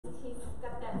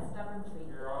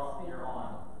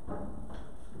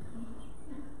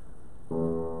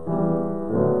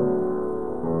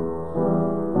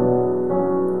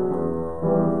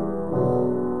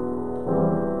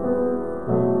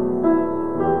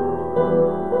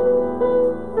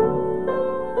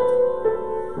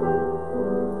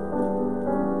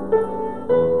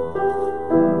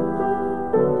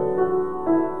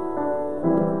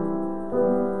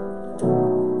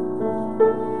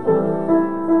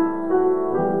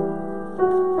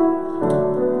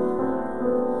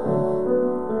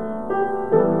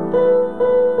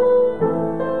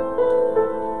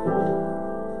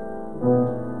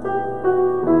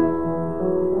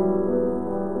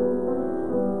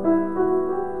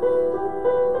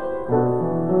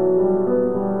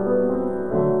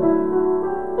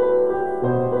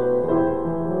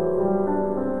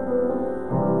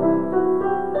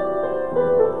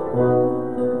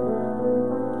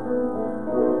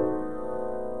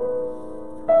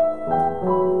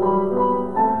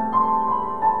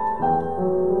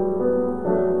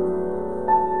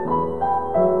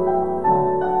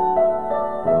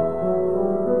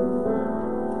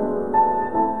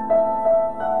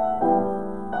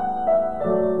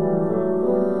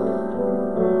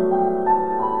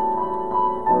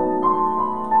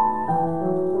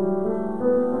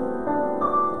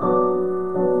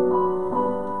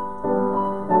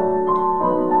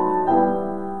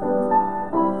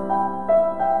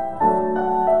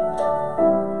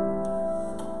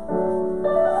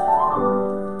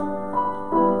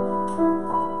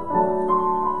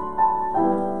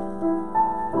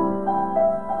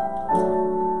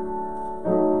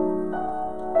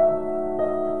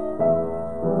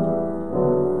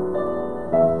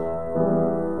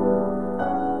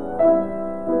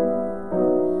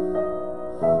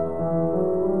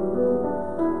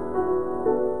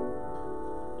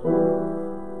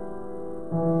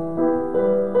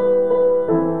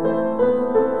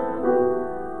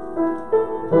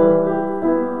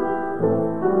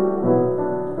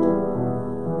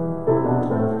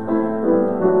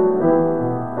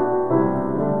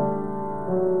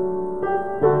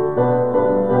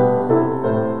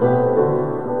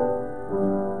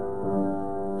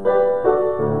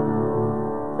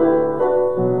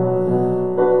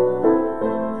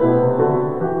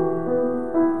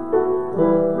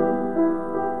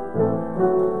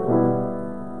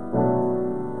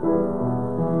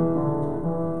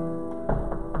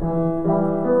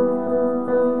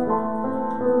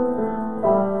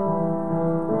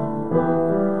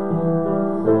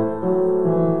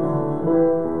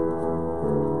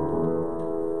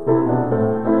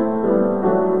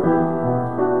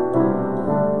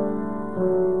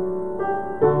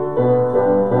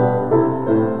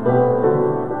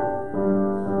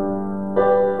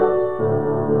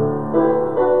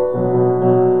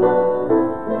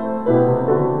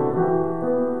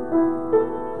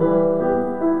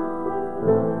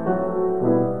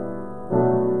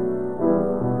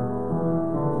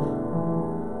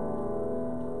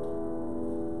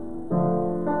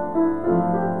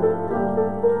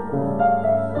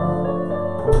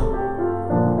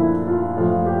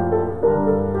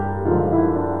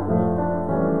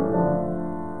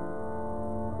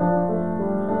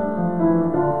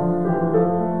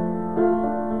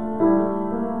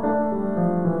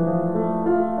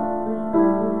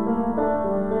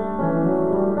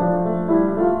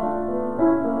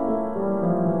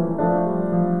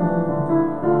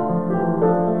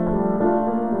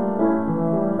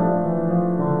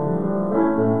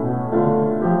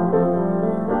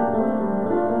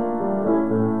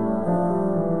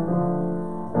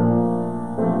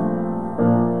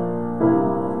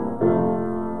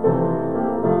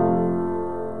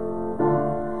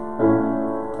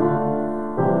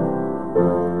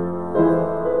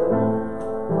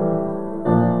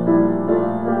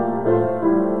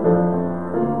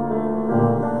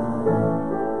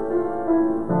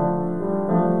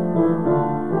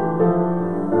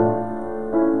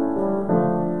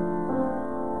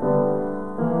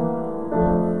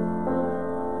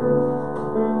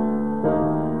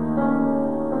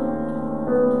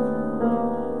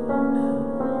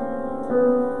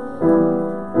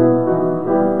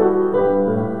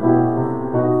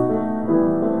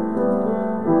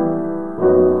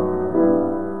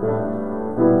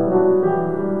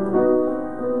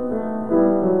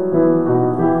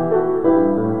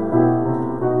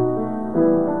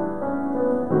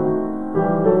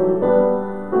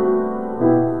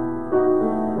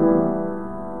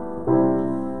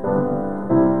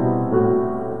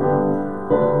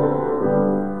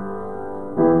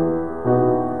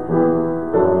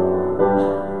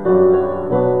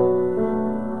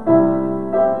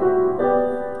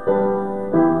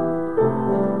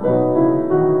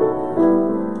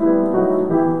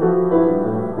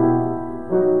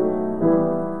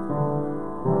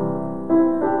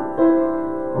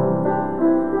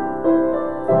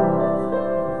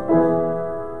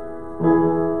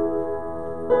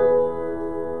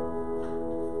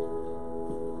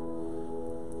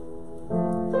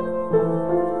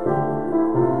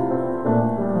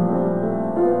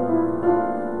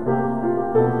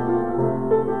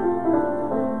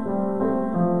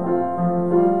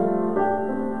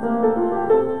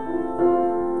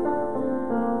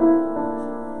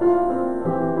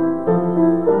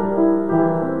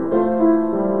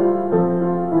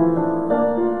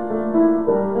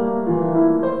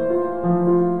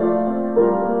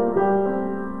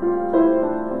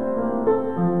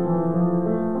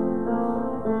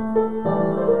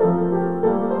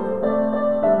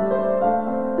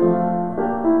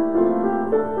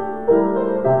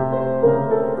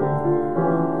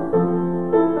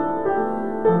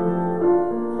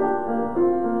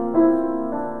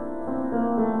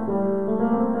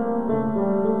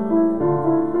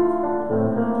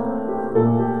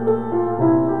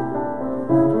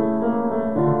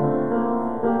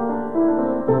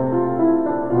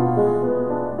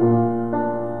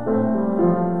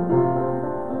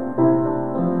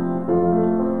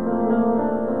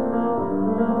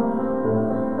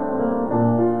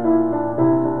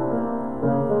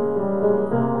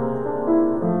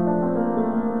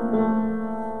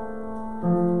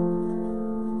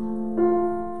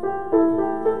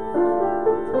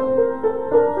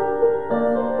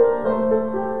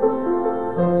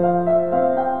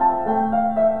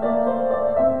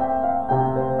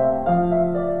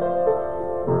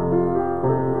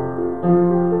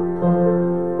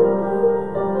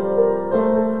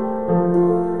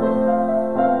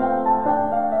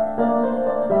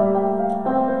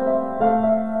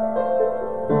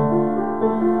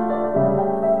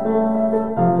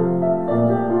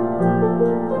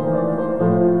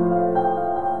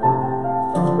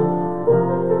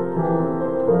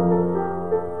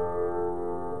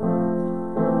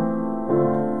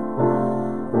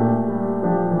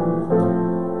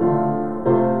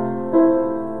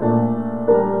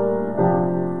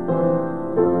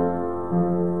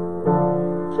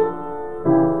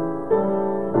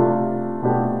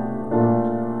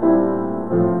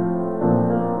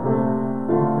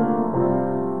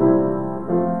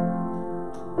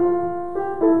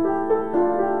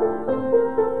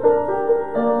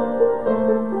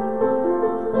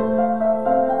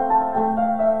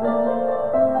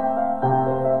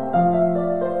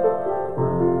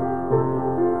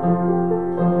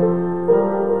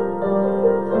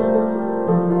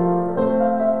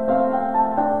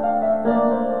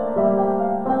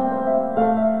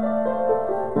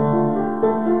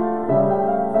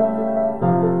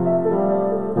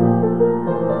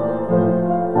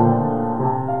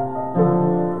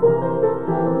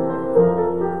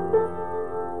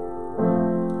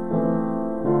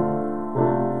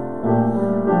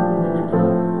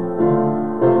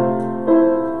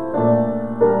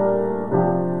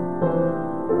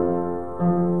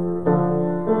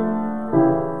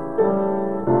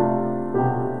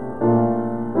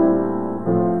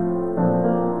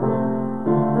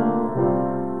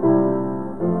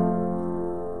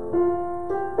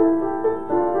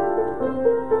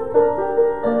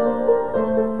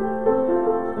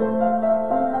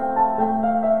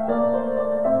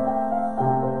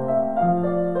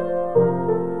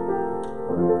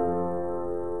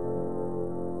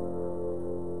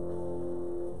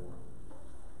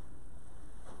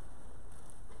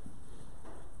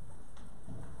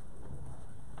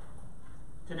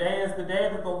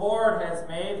Lord has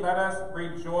made. Let us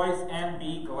rejoice and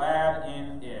be glad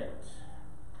in it.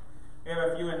 We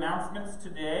have a few announcements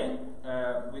today.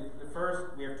 We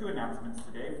have two announcements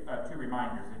today, two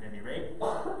reminders at any rate.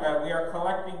 We are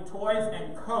collecting toys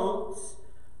and coats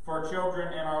for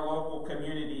children in our local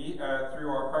community through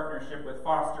our partnership with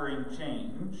Fostering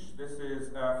Change. This is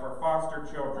for foster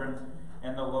children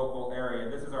in the local area.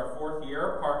 This is our 4th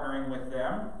year partnering with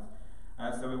them.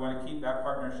 So we want to keep that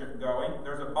partnership going.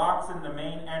 There's a box in the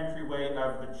main entryway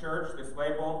of the church that's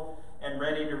labeled and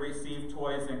ready to receive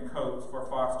toys and coats for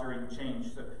Fostering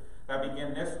Change. So that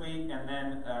begin this week and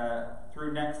then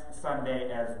through next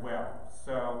Sunday as well.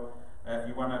 So if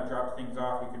you want to drop things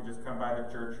off, you can just come by the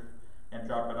church and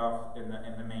drop it off in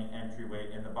the main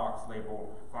entryway in the box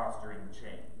labeled Fostering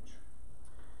Change.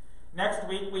 Next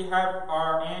week we have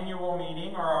our annual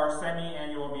meeting, or our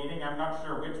semi-annual meeting. I'm not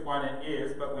sure which one it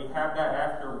is, but we have that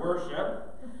after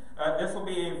worship. This will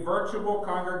be a virtual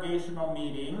congregational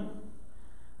meeting,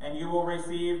 and you will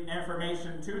receive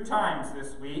information 2 times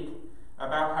this week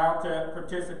about how to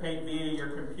participate via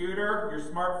your computer, your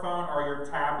smartphone, or your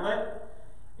tablet.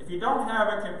 If you don't have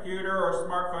a computer or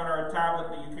smartphone or a tablet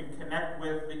that you can connect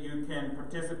with, that you can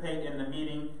participate in the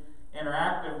meeting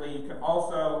interactively, you can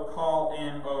also call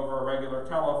in over a regular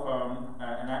telephone,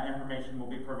 and that information will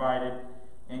be provided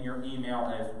in your email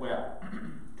as well.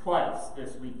 Twice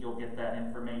this week you'll get that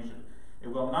information. It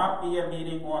will not be a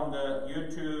meeting on the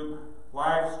YouTube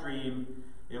live stream.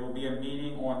 It will be a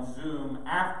meeting on Zoom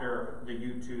after the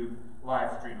YouTube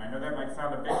live stream. I know that might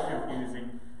sound a bit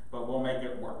confusing, but we'll make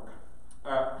it work.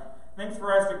 Things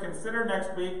for us to consider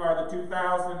next week are the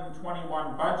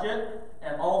 2021 budget,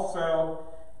 and also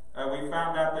we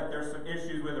found out that there's some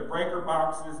issues with the breaker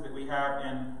boxes that we have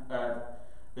in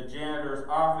the janitor's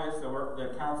office. So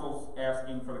the council's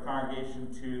asking for the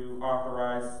congregation to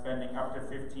authorize spending up to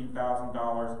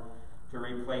 $15,000 to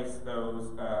replace those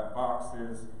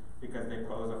boxes because they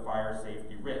pose a fire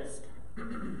safety risk.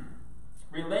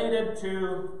 Related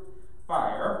to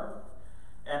fire,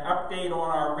 an update on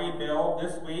our rebuild.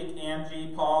 This week,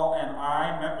 Angie, Paul, and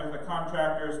I met with the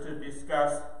contractors to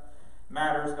discuss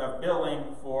matters of billing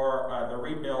for the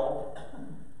rebuild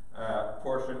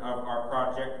portion of our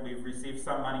project. We've received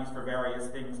some monies for various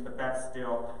things, but that's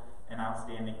still an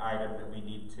outstanding item that we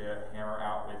need to hammer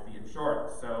out with the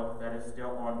insurance. So that is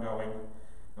still ongoing,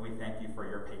 and we thank you for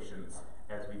your patience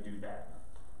as we do that.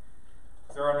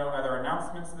 If there are no other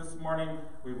announcements this morning,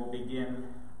 we will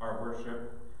begin our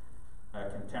worship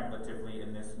contemplatively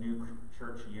in this new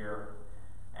church year,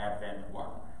 Advent 1.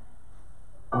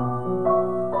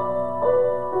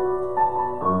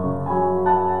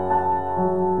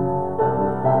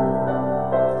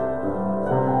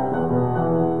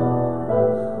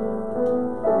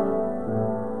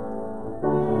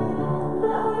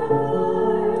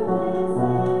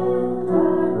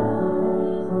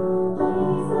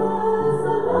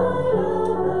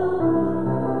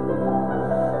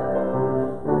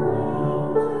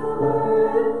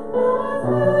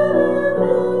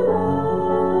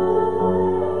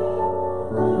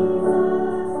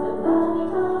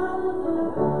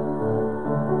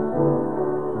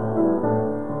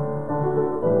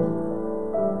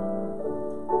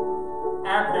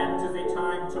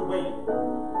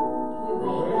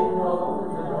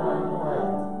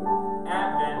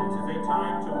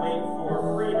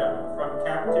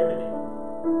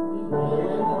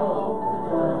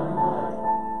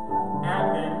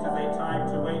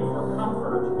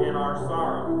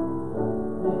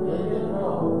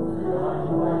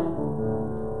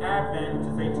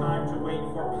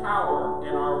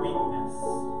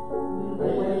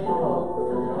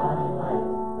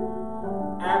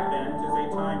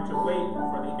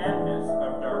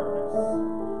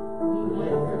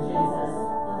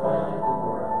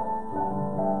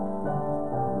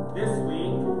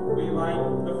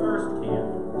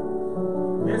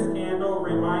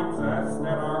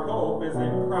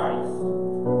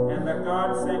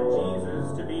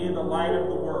 Jesus, the light of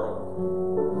the world.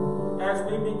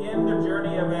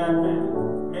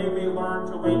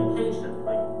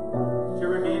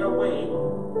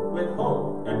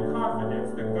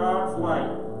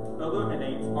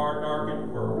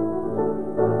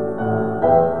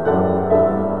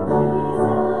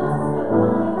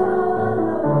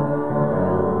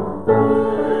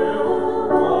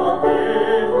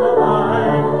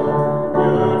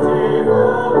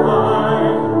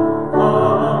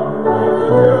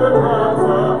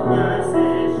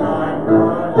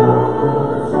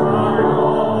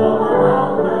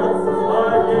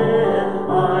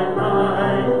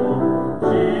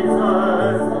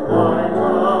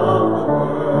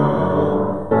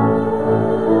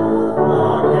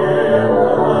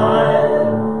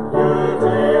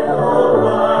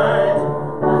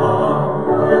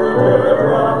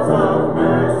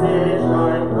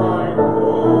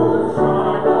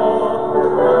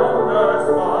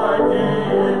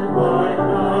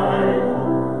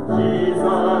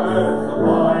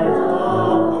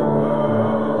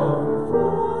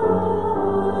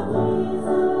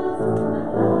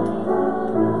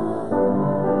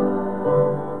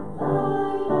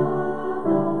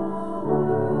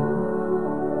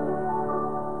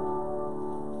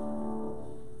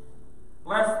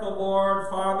 Lord,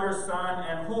 Father, Son,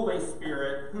 and Holy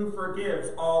Spirit, who forgives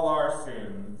all our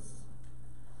sins.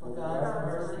 For God's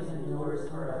mercy endures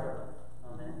forever.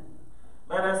 Amen.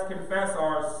 Let us confess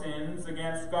our sins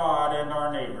against God and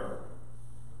our neighbor.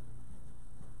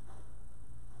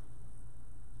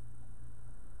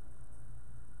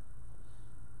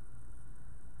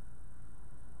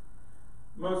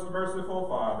 Most merciful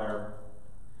Father,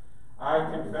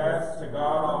 I confess to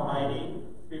God Almighty,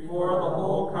 before the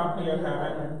whole company of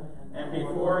heaven, and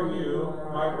before you,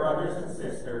 my brothers and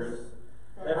sisters,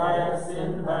 that I have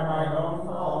sinned by my own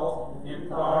fault in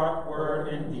thought, word,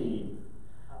 and deed.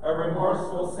 A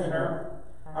remorseful sinner,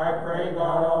 I pray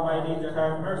God Almighty to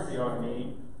have mercy on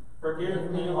me,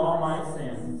 forgive me all my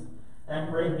sins,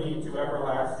 and bring me to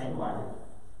everlasting life.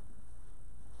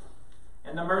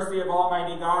 In the mercy of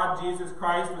Almighty God, Jesus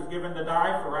Christ was given to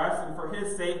die for us, and for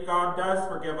his sake God does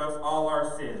forgive us all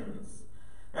our sins.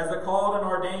 As a called and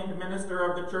ordained minister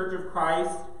of the Church of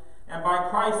Christ, and by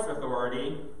Christ's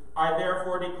authority, I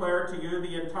therefore declare to you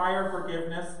the entire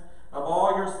forgiveness of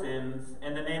all your sins,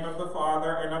 in the name of the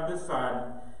Father, and of the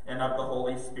Son, and of the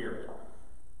Holy Spirit.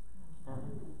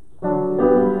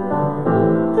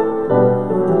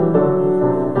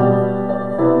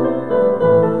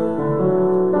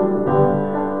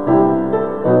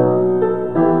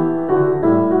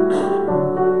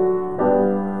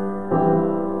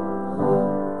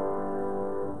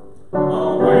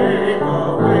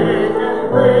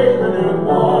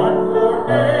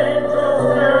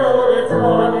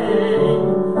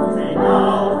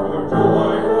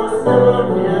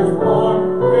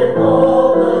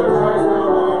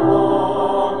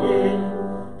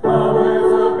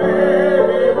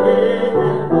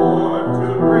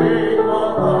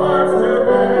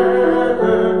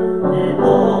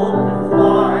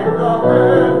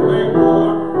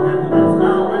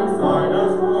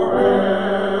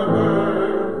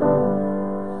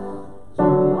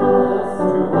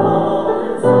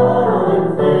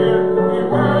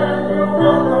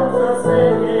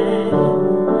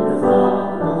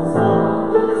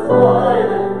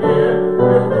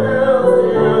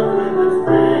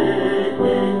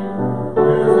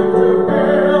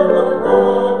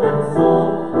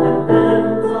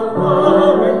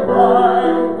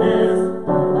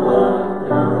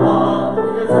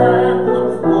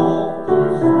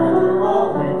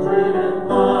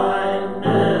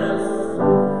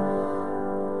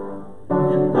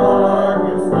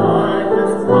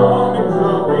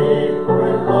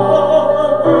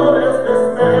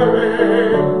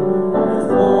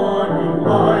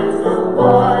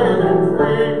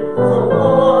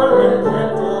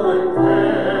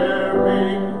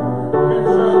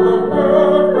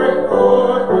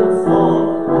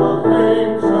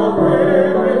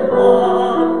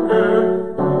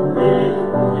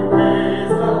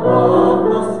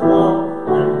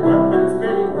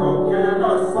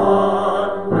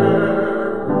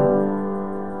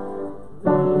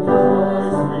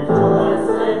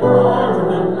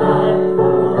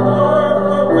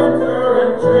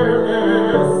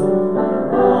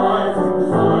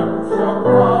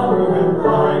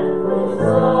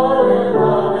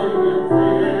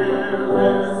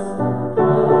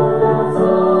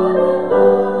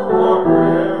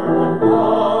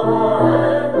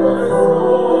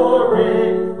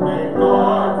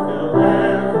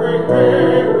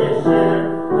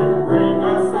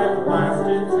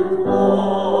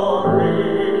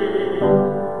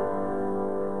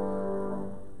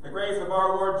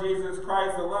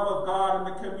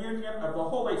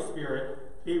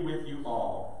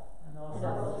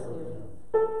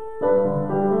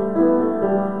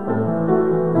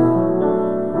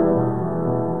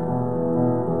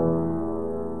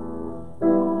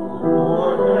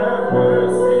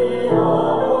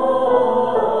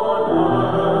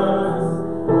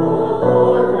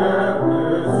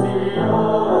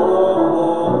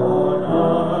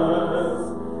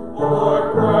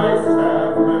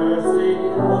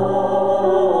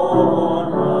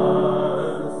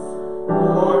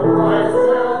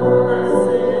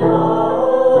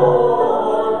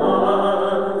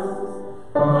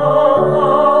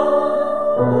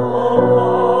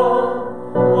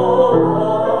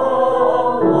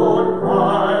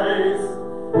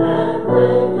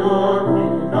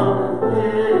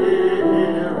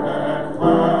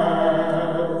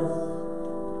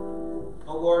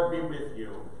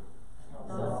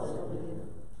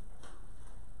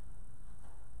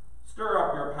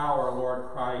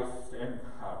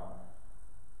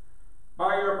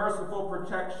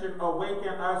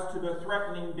 Awaken us to the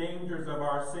threatening dangers of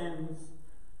our sins,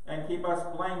 and keep us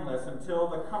blameless until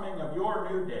the coming of your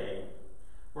new day,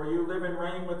 For you live and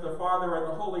reign with the Father and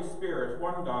the Holy Spirit,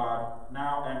 one God,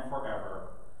 now and forever.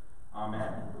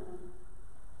 Amen.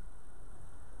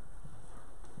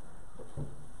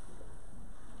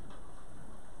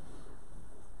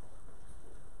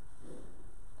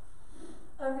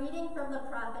 A reading from the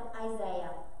prophet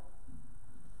Isaiah.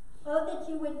 Oh, that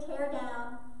you would tear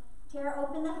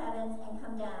open the heavens and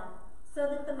come down, so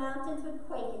that the mountains would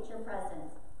quake at your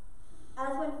presence.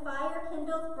 As when fire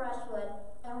kindles brushwood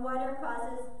and fire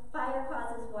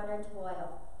causes water to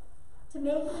boil, to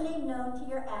make your name known to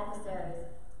your adversaries,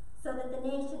 so that the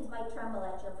nations might tremble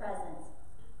at your presence.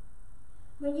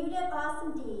 When you did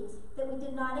awesome deeds that we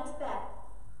did not expect,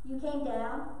 you came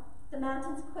down, the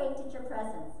mountains quaked at your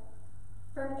presence.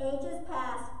 From ages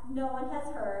past, no one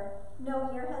has heard, no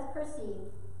ear has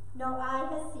perceived, no eye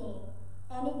has seen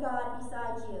any God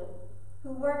besides you,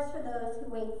 who works for those who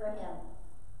wait for him.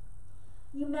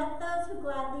 You met those who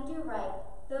gladly do right,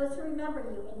 those who remember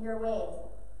you in your ways.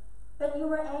 But you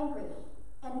were angry,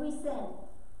 and we sinned.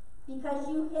 Because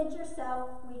you hid yourself,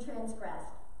 we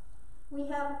transgressed. We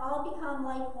have all become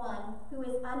like one who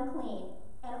is unclean,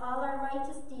 and all our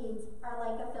righteous deeds are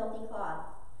like a filthy cloth.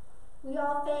 We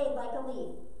all fade like a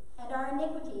leaf, and our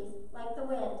iniquities, like the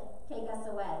wind, take us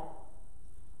away.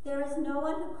 There is no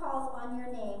one who calls on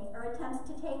your name or attempts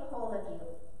to take hold of you,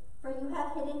 for you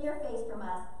have hidden your face from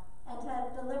us and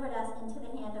have delivered us into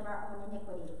the hand of our own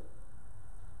iniquity.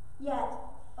 Yet,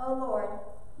 O Lord,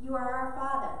 you are our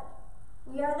Father.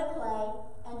 We are the clay,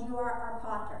 and you are our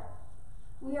potter.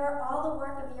 We are all the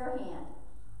work of your hand.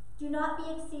 Do not be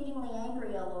exceedingly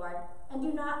angry, O Lord, and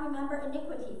do not remember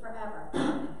iniquity forever.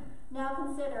 Now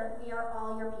consider, we are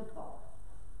all your people.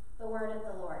 The word of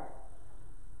the Lord.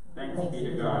 Thanks be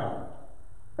to God.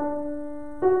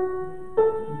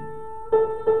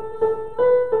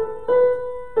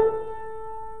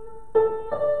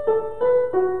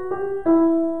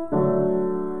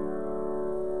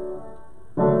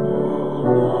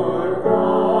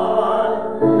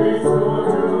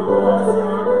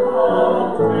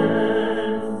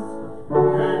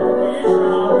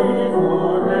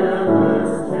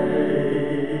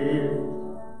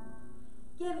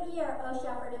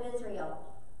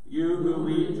 You who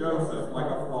lead Joseph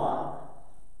like a flock.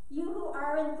 You who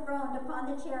are enthroned upon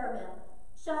the cherubim,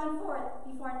 shine forth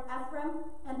before Ephraim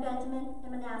and Benjamin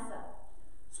and Manasseh.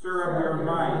 Stir up your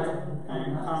might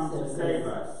and come to save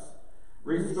us.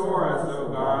 Restore us, O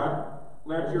God.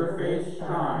 Let your face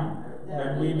shine,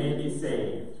 that we may be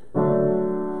saved.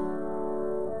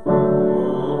 O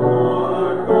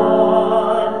Lord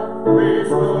God,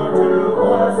 restore to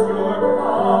us your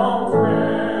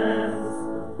countenance,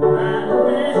 and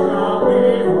we shall be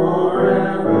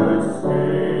forever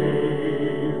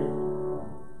saved.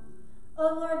 O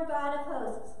Lord God of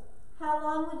hosts, how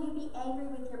long will you be angry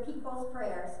with your people's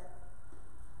prayers?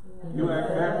 You have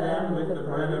fed them with the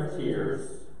bread of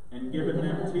tears, and given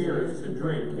them tears to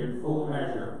drink in full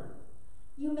measure.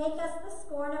 You make us the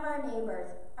scorn of our neighbors.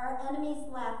 Our enemies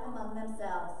laugh among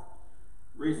themselves.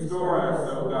 Restore us,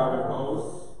 O God of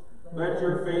hosts. Let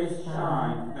your face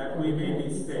shine, that we may be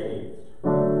saved. O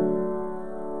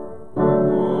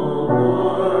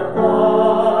Lord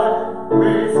God,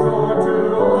 restore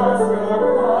to us your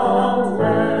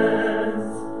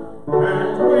countenance,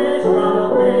 and we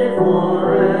shall be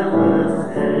forever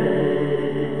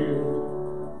saved.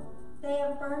 They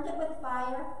have burned it with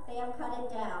fire, they have cut it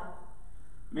down.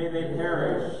 May they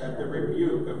perish at the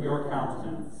rebuke of your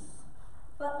countenance.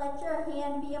 But let your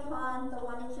hand be upon the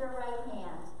one at your right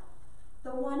hand,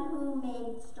 the one who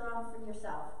made strong for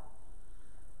yourself.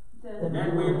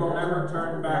 Then we will never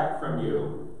turn back from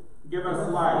you. Give us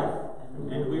life,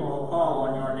 and we will call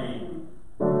on your name.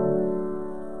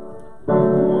 O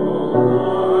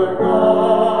Lord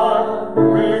God,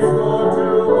 restore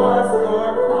to us your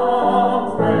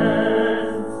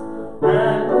countenance,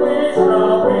 and we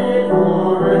shall be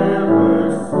forever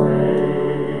saved.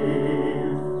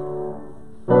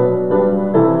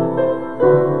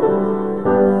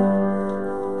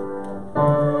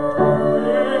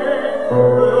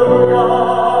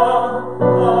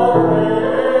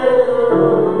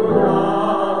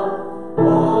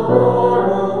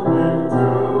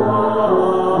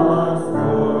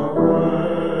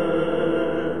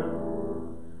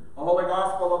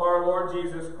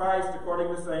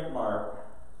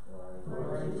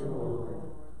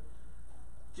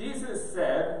 Jesus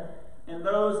said, in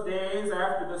those days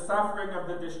after the suffering of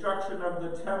the destruction of the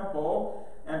temple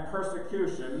and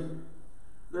persecution,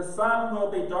 the sun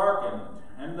will be darkened,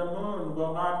 and the moon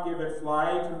will not give its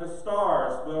light, and the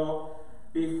stars will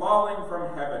be falling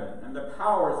from heaven, and the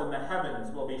powers in the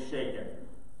heavens will be shaken.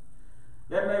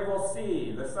 Then they will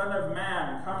see the Son of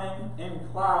Man coming in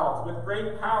clouds with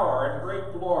great power and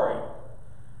great glory.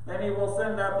 Then he will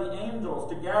send out the angels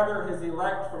to gather his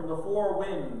elect from the four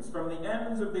winds, from the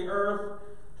ends of the earth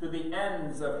to the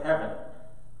ends of heaven.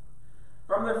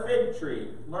 From the fig tree,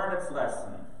 learn its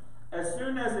lesson. As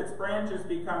soon as its branches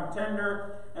become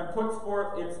tender and puts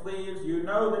forth its leaves, you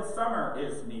know that summer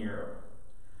is near.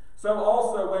 So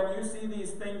also, when you see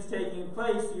these things taking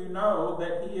place, you know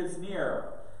that he is near,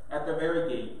 at the very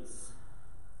gates.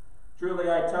 Truly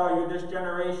I tell you, this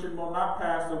generation will not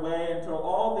pass away until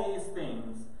all these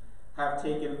things have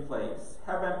taken place.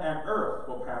 Heaven and earth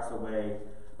will pass away,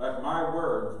 but my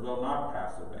words will not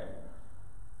pass away.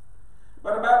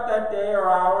 But about that day or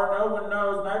hour no one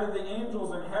knows, neither the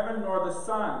angels in heaven nor the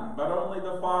Son, but only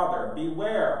the Father.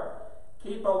 Beware,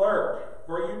 keep alert,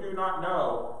 for you do not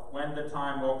know when the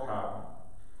time will come.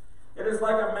 It is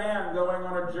like a man going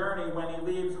on a journey when he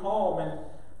leaves home and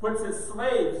puts his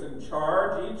slaves in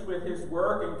charge, each with his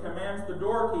work, and commands the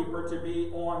doorkeeper to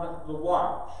be on the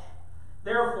watch.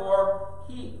 Therefore,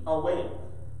 keep awake,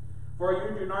 for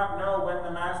you do not know when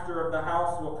the master of the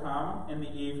house will come, in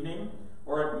the evening,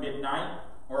 or at midnight,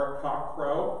 or at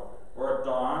cockcrow, or at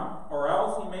dawn, or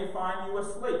else he may find you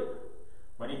asleep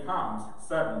when he comes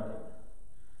suddenly.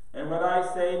 And what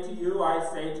I say to you, I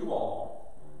say to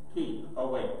all, keep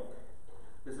awake.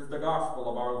 This is the gospel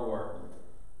of our Lord.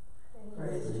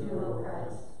 Praise to you, O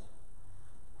Christ.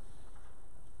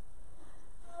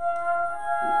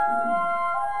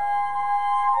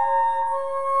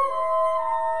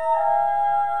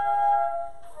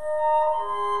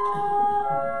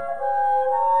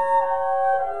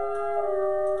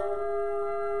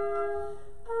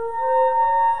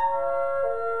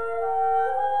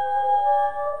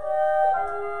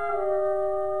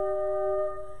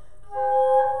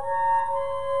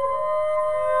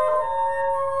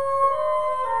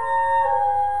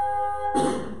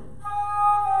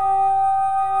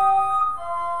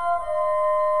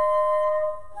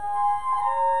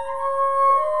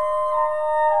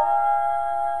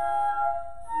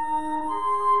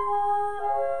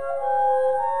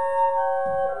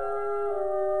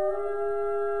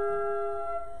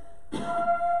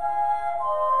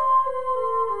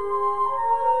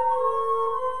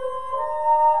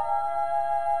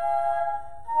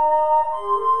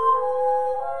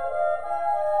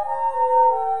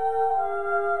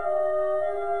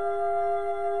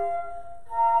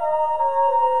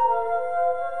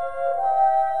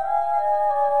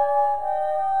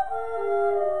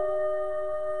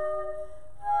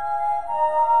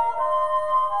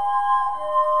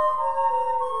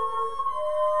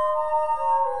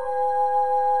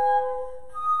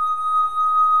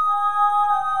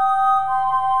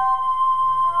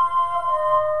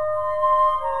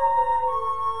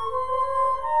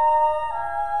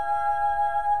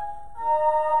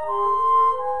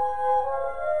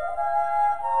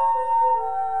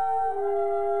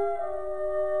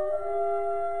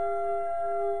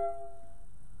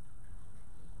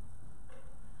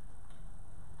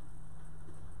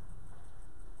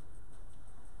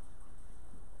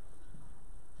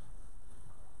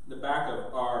 The back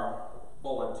of our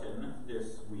bulletin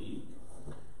this week,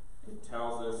 it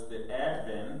tells us that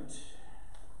Advent,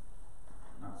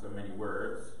 not so many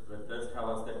words, but it does tell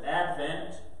us that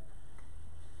Advent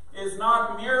is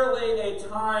not merely a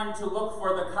time to look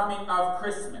for the coming of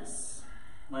Christmas.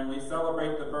 When we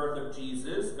celebrate the birth of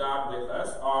Jesus, God with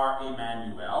us, our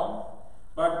Emmanuel,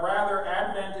 but rather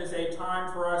Advent is a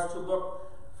time for us to look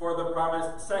for the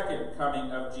promised second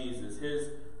coming of Jesus, his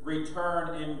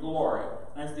return in glory.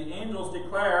 As the angels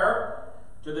declare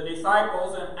to the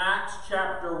disciples in Acts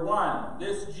chapter 1,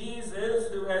 this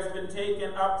Jesus who has been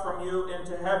taken up from you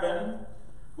into heaven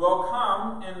will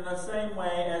come in the same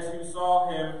way as you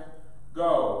saw him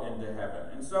go into heaven.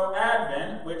 And so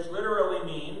Advent, which literally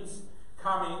means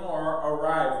coming or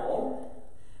arrival,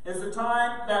 is a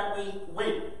time that we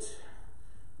wait,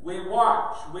 we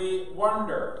watch, we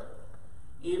wonder,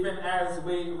 even as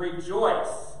we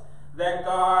rejoice that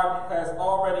God has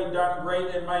already done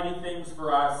great and mighty things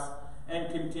for us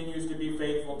and continues to be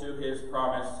faithful to his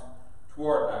promise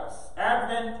toward us.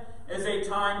 Advent is a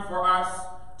time for us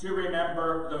to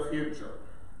remember the future.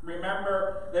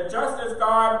 Remember that just as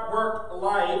God worked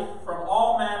life from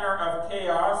all manner of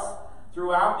chaos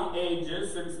throughout the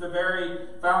ages since the very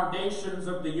foundations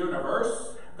of the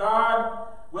universe, God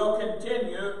will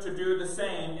continue to do the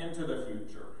same into the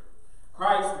future.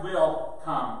 Christ will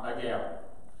come again.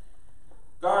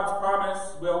 God's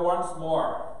promise will once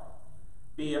more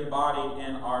be embodied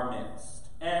in our midst.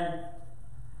 And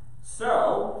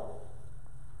so,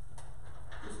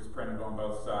 this is printed on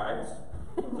both sides,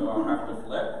 So I'll have to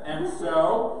flip. And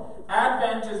so,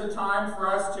 Advent is a time for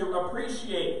us to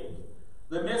appreciate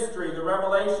the mystery, the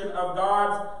revelation of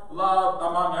God's love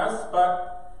among us,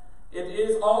 but it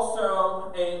is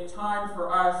also a time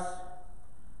for us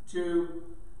to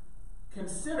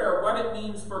consider what it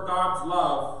means for God's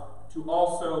love to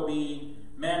also be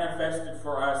manifested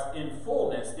for us in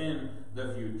fullness in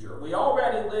the future. We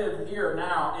already live here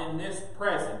now in this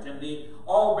present, in the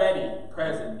already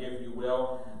present, if you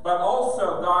will, but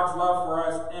also God's love for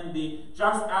us in the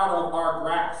just out of our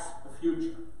grasp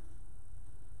future.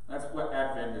 That's what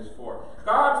Advent is for.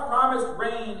 God's promised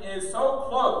reign is so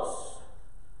close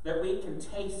that we can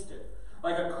taste it,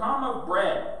 like a crumb of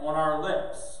bread on our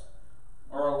lips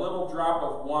or a little drop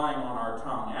of wine on our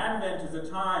tongue. Advent is a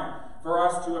time for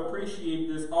us to appreciate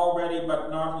this already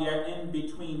but not yet in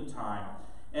between time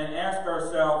and ask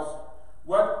ourselves,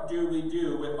 what do we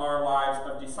do with our lives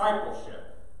of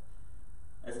discipleship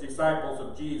as disciples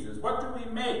of Jesus? What do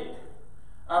we make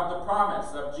of the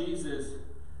promise of Jesus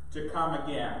to come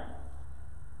again?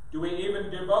 Do we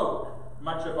even devote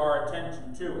much of our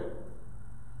attention to it?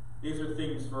 These are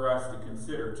things for us to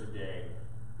consider today,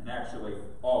 and actually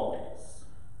always.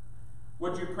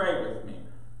 Would you pray with me?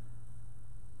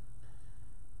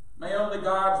 May only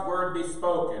God's word be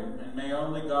spoken, and may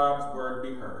only God's word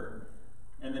be heard.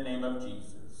 In the name of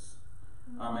Jesus.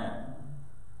 Amen.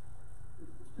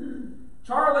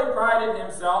 Charlie prided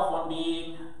himself on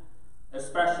being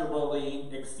especially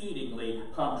exceedingly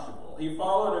punctual. He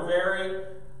followed a very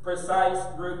precise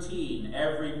routine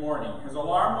every morning. His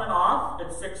alarm went off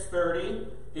at 6:30.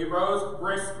 He rose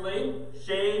briskly,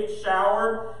 shaved,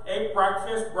 showered, ate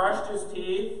breakfast, brushed his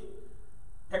teeth,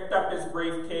 picked up his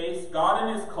briefcase, got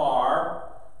in his car,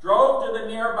 drove to the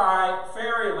nearby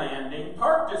ferry landing,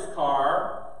 parked his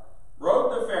car,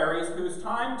 rode the ferries whose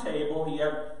timetable he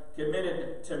had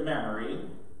committed to memory,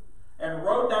 and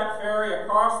rode that ferry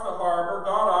across the harbor,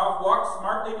 got off, walked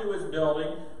smartly to his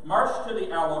building, marched to the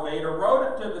elevator,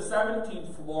 rode it to the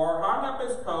 17th floor, hung up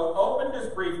his coat, opened his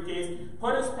briefcase,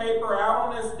 put his paper out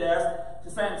on his desk,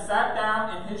 then sat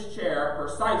down in his chair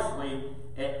precisely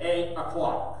at 8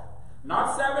 o'clock.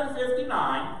 Not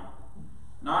 7:59,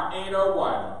 not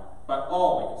 8:01, but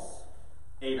always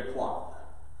 8 o'clock.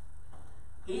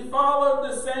 He followed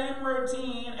the same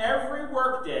routine every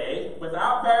workday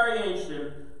without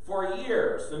variation for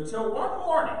years, until one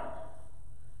morning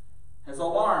his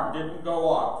alarm didn't go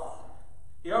off.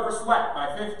 He overslept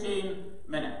by 15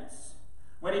 minutes.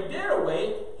 When he did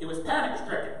awake, he was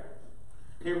panic-stricken.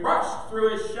 He rushed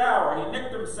through his shower. He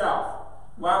nicked himself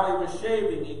while he was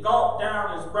shaving. He gulped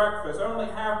down his breakfast, only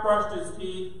half brushed his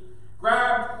teeth,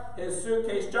 grabbed his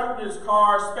suitcase, jumped in his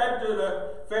car, sped to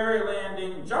the ferry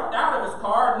landing, jumped out of his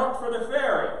car and looked for the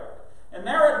ferry. And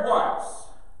there it was.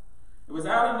 It was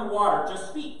out in the water,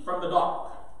 just feet from the dock.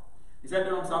 He said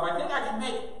to himself, I think I can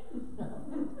make it.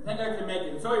 I think I can make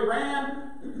it. And so he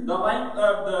ran the length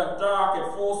of the dock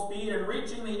at full speed, and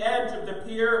reaching the edge of the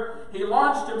pier, he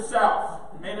launched himself,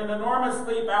 made an enormous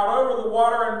leap out over the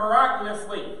water, and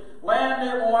miraculously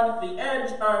landed on the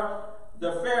edge of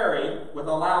the ferry with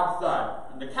a loud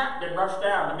thud. And the captain rushed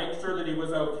down to make sure that he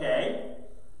was okay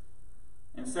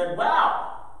and said,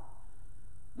 wow,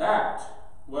 that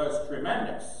was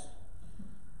tremendous.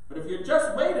 But if you'd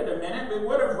just waited a minute, we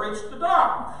would have reached the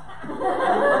dock. And you would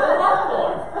have walked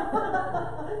on.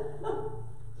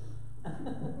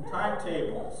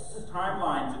 Timetables,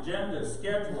 timelines, agendas,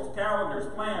 schedules,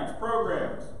 calendars, plans,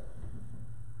 programs.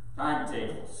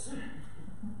 Timetables.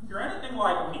 If you're anything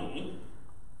like me,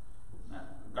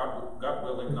 God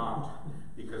willing not,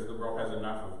 because the world has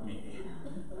enough of me,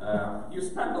 you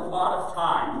spend a lot of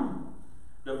time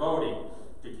devoting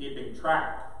to keeping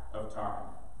track of time.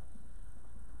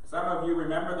 Some of you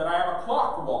remember that I have a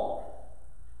clock wall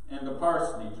in the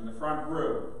parsonage in the front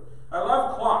room. I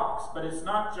love clocks, but it's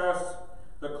not just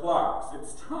the clocks,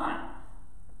 it's time.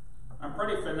 I'm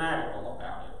pretty fanatical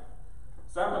about it.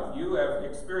 Some of you have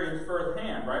experienced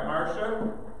firsthand, right,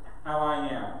 Marcia? How I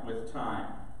am with time.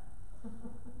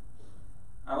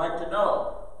 I like to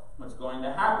know what's going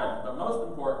to happen, but most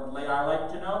importantly, I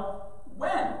like to know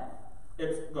when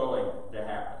it's going to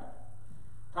happen.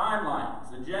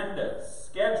 Timelines, agendas,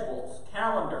 schedules,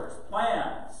 calendars,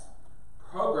 plans,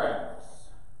 programs,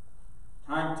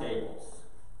 timetables.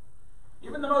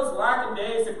 Even the most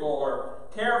lackadaisical or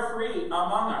carefree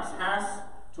among us has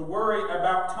to worry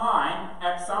about time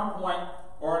at some point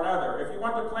or another. If you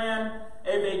want to plan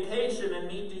a vacation and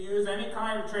need to use any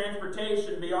kind of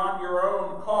transportation beyond your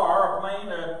own car, a plane,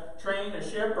 a train, a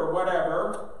ship, or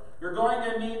whatever, you're going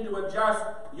to need to adjust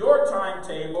your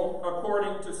timetable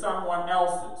according to someone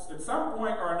else's. At some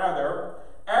point or another,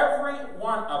 every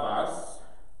one of us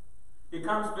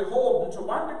becomes beholden to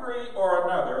one degree or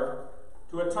another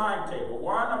to a timetable,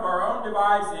 one of our own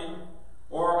devising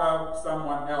or of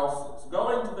someone else's.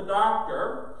 Going to the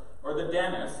doctor or the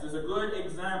dentist is a good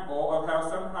example of how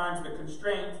sometimes the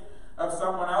constraints of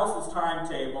someone else's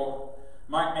timetable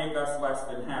might make us less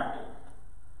than happy.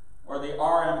 Or the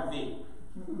RMV.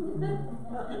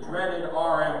 The dreaded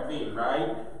RMV,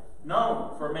 right?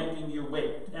 Known for making you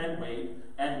wait and wait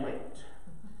and wait.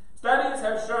 Studies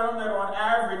have shown that on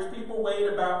average people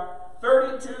wait about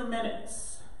 32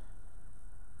 minutes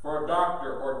for a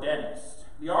doctor or dentist.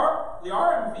 The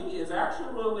RMV is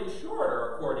actually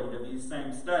shorter according to these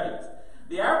same studies.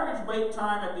 The average wait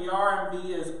time at the RMV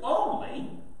is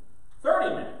only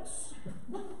 30 minutes.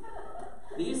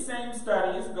 These same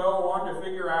studies go on to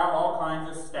figure out all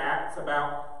kinds of stats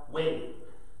about waiting.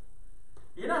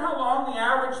 Do you know how long the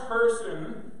average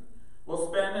person will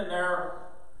spend in their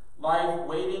life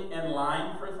waiting in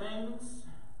line for things?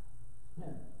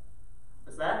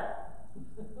 Is that?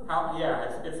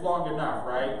 It's long enough,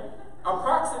 right?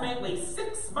 Approximately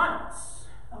 6 months.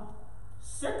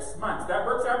 6 months. That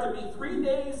works out to be 3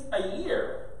 days a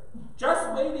year.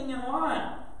 Just waiting in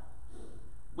line.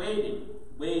 Waiting.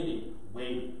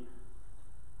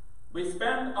 We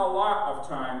spend a lot of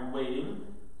time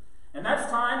waiting, and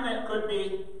that's time that could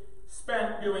be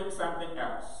spent doing something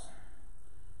else.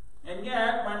 And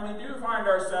yet, when we do find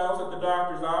ourselves at the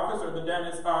doctor's office or the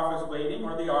dentist's office waiting,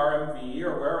 or the RMV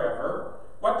or wherever,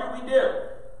 what do?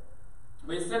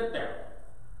 We sit there.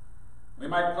 We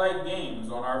might play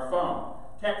games on our phone,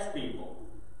 text people,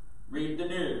 read the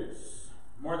news.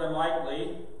 More than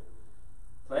likely,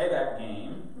 play that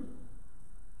game,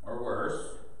 or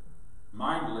worse,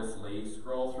 mindlessly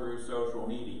scroll through social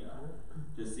media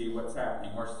to see what's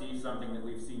happening, or see something that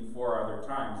we've seen 4 other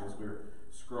times as we're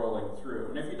scrolling through.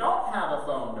 And if you don't have a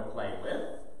phone to play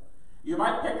with, you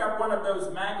might pick up one of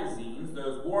those magazines,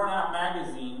 those worn-out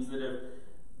magazines that have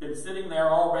been sitting there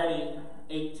already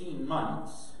 18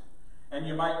 months, and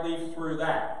you might leaf through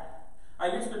that. I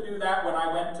used to do that when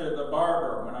I went to the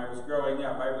barber when I was growing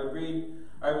up. I would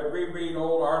reread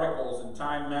old articles in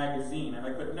Time magazine, and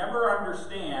I could never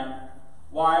understand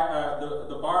why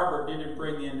the barber didn't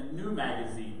bring in new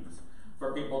magazines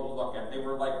for people to look at. They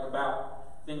were like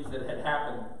about things that had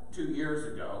happened 2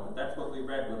 years ago, but that's what we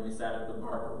read when we sat at the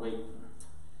barber waiting.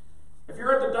 If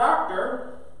you're at the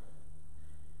doctor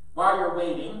while you're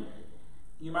waiting,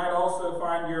 you might also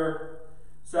find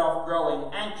yourself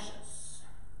growing anxious,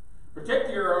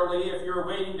 particularly if you're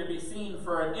waiting to be seen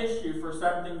for an issue, for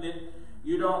something that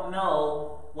you don't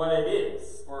know what it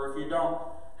is, or if you don't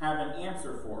have an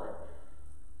answer for it.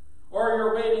 Or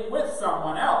you're waiting with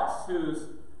someone else who's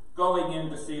going in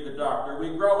to see the doctor. We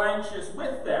grow anxious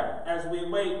with them as we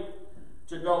wait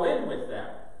to go in with them.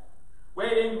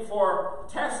 Waiting for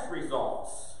test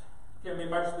results can be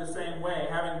much the same way,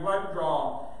 having blood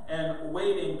drawn and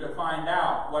waiting to find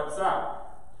out what's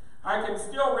up. I can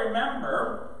still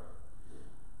remember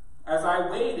as I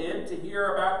waited to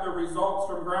hear about the results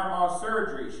from Grandma's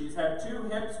surgery. She's had 2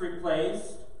 hips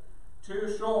replaced,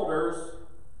 2 shoulders,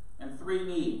 and 3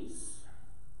 knees.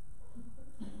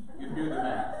 You do the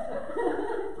math.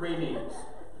 3 knees.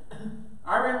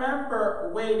 I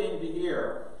remember waiting to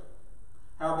hear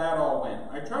how that all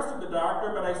went. I trusted the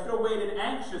doctor, but I still waited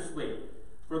anxiously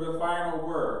for the final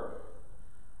word.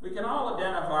 We can all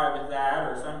identify with that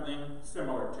or something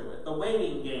similar to it. The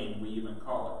waiting game, we even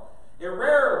call it. It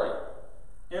rarely,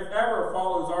 if ever,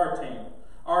 follows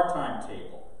our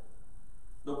timetable.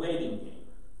 The waiting game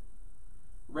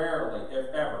rarely,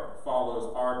 if ever,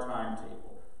 follows our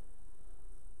timetable.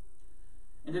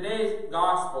 In today's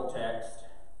gospel text,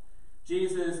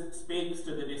 Jesus speaks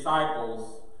to the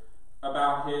disciples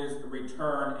about his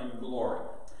return in glory.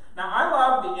 Now, I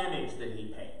love the image that he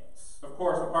paints. Of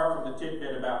course, apart from the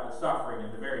tidbit about the suffering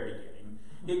at the very beginning,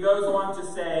 he goes on to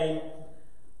say,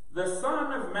 "The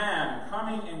Son of Man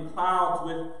coming in clouds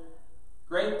with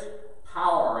great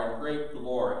power and great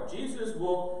glory." Jesus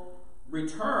will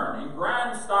return in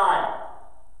grand style.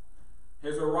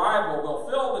 His arrival will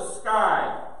fill the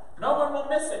sky. No one will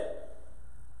miss it.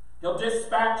 He'll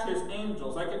dispatch his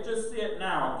angels. I can just see it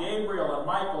now. Gabriel and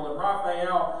Michael and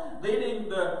Raphael leading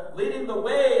the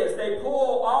way as they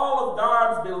pull all of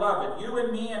God's beloved, you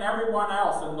and me and everyone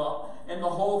else in the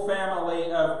whole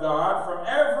family of God, from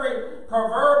every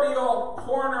proverbial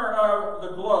corner of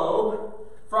the globe,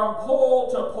 from pole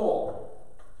to pole.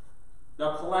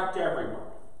 They'll collect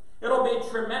everyone. It'll be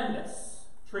tremendous,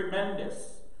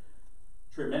 tremendous,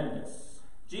 tremendous.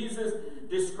 Jesus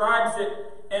describes it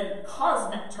in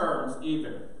cosmic terms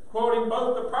even. quoting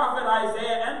both the prophet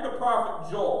Isaiah and the prophet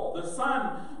Joel. The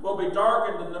sun will be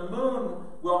darkened, and the moon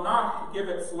will not give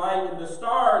its light, and the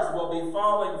stars will be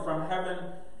falling from heaven,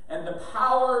 and the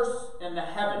powers in the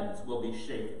heavens will be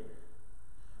shaken.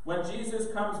 When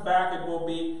Jesus comes back, it will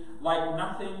be like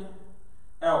nothing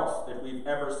else that we've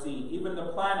ever seen. Even the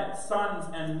planets, suns,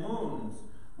 and moons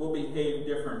will behave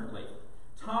differently.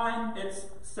 Time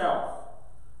itself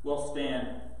will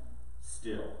stand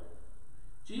still.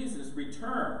 Jesus'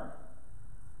 return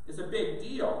is a big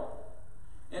deal.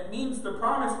 It means the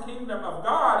promised kingdom of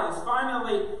God is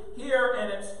finally here in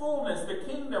its fullness. The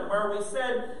kingdom where we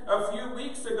said a few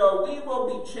weeks ago, we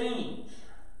will be changed,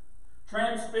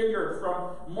 transfigured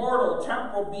from mortal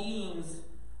temporal beings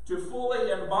to fully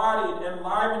embodied,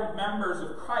 enlivened members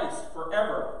of Christ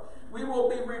forever. We will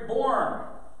be reborn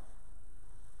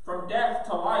from death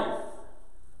to life,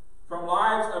 from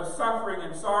lives of suffering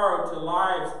and sorrow to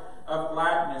lives of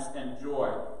gladness and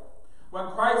joy. When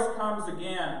Christ comes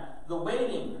again, the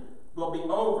waiting will be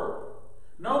over.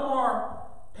 No more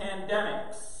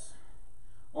pandemics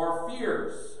or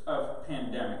fears of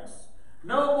pandemics.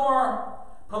 No more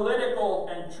political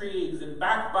intrigues and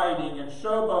backbiting and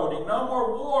showboating. No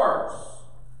more wars.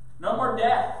 No more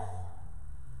death.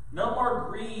 No more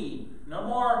greed. No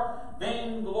more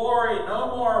vainglory.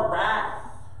 No more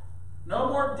wrath. No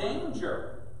more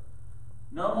danger.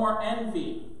 No more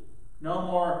envy. No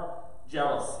more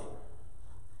jealousy.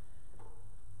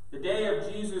 The day of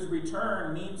Jesus'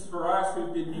 return means for us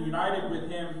who've been united with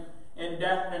him in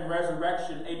death and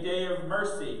resurrection a day of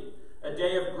mercy, a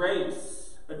day of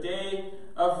grace, a day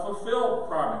of fulfilled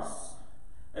promise,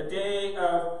 a day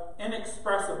of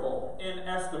inexpressible,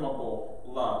 inestimable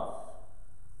love.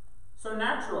 So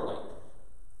naturally,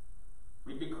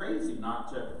 we'd be crazy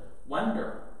not to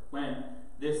wonder when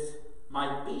this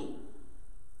might be.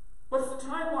 What's the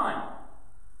timeline?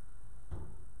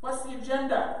 What's the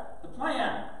agenda? The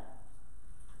plan?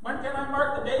 When can I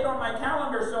mark the date on my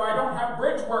calendar so I don't have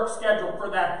bridge work scheduled for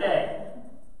that day?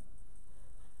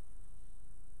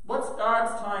 What's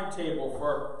God's timetable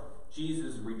for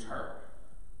Jesus' return?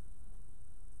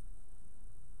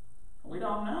 We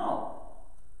don't know.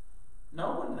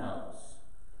 No one knows.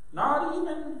 Not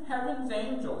even heaven's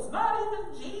angels. Not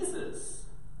even Jesus.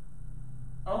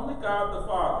 Only God the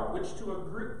Father, which to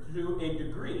a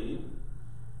degree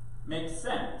makes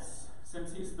sense,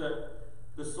 since he's the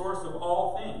source of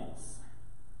all things,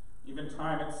 even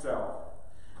time itself.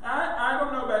 I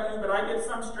don't know about you, but I get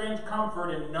some strange comfort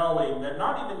in knowing that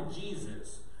not even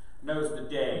Jesus knows the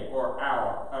day or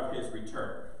hour of his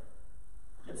return.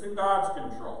 It's in God's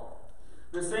control.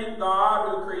 The same God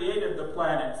who created the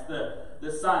planets,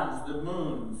 the suns, the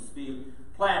moons, the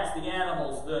plants, the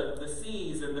animals, the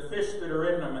seas, and the fish that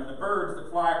are in them, and the birds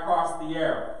that fly across the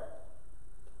air,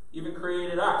 even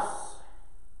created us.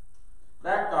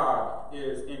 That God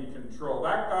is in control.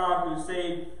 That God who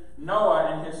saved Noah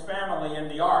and his family in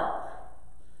the ark.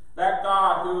 That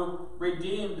God who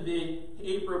redeemed the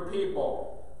Hebrew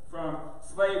people from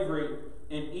slavery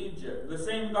in Egypt. The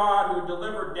same God who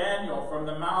delivered Daniel from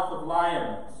the mouth of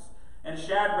lions, and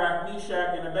Shadrach,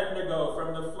 Meshach, and Abednego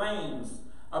from the flames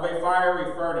of a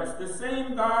fiery furnace. The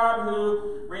same God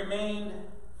who remained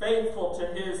faithful to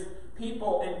his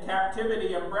people in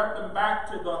captivity and brought them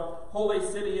back to the holy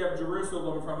city of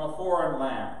Jerusalem from a foreign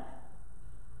land.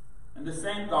 And the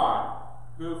same God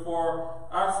who for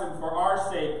us and for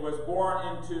our sake was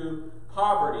born into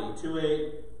poverty, to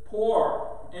a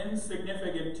poor,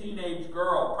 insignificant teenage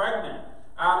girl, pregnant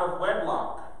out of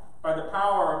wedlock by the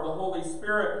power of the Holy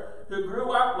Spirit, who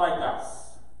grew up like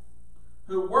us,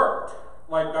 who worked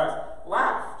like us,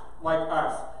 laughed like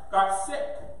us, got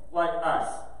sick like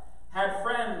us, had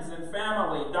friends and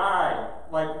family die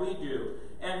like we do,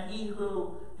 and he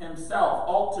who himself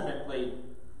ultimately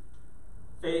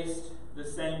faced the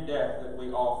same death that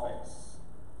we all face.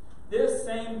 This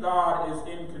same God is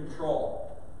in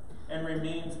control and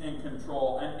remains in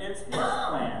control, and it's his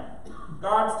plan,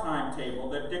 God's timetable,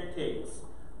 that dictates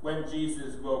when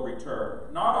Jesus will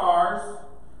return. Not ours,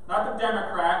 not the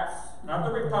Democrats, not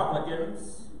the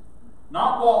Republicans,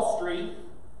 not Wall Street.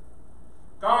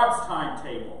 God's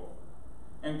timetable,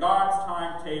 and God's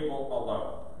timetable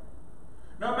alone.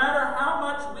 No matter how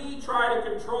much we try to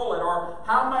control it or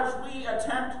how much we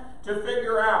attempt to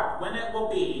figure out when it will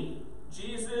be,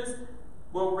 Jesus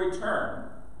will return,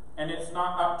 and it's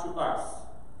not up to us,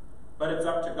 but it's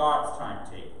up to God's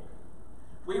timetable.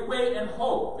 We wait in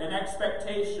hope and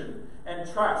expectation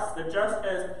and trust that just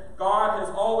as God has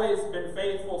always been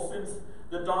faithful since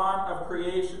the dawn of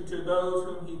creation to those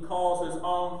whom he calls his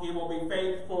own, he will be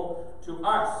faithful to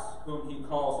us whom he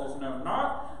calls his own.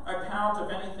 Not account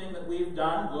of anything that we've done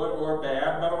done, good or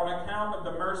bad, but on account of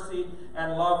the mercy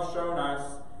and love shown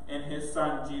us in his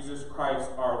Son, Jesus Christ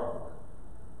our Lord.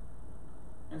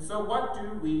 And so what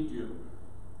do we do?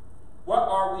 What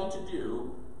are we to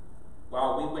do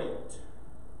while we wait?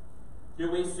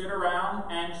 Do we sit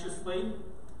around anxiously,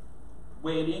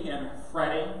 waiting and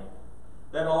fretting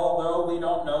that although we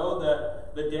don't know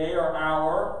the day or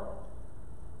hour,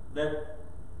 that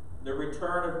the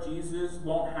return of Jesus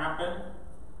won't happen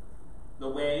the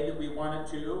way that we want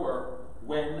it to or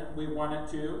when we want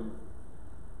it to?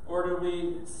 Or do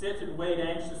we sit and wait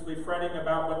anxiously, fretting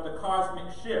about what the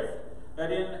cosmic shift,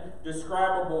 that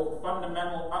indescribable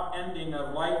fundamental upending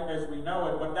of life as we know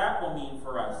it, what that will mean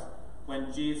for us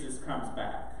when Jesus comes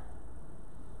back?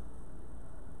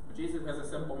 But Jesus has a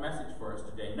simple message for us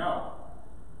today. No.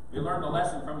 We learn the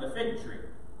lesson from the fig tree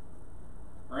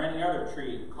or any other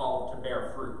tree called to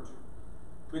bear fruit.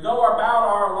 We go about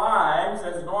our lives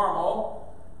as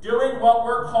normal, doing what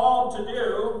we're called to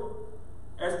do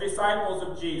as disciples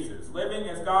of Jesus, living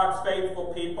as God's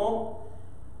faithful people,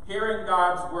 hearing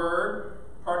God's word,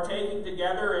 partaking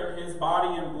together in his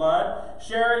body and blood,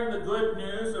 sharing the good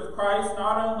news of Christ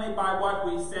not only by what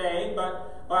we say,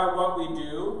 but by what we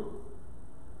do,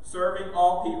 serving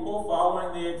all people,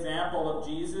 following the example of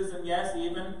Jesus, and yes,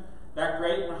 even that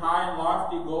great and high and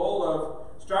lofty goal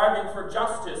of striving for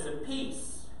justice and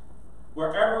peace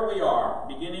wherever we are,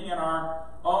 beginning in our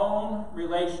own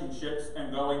relationships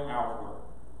and going outward.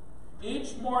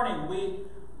 Each morning we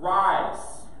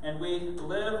rise and we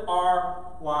live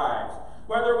our lives.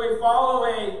 Whether we follow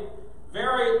a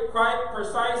very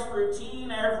precise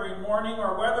routine every morning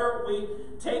or whether we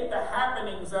take the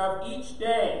happenings of each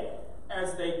day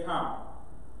as they come,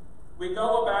 we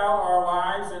go about our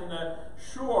lives in the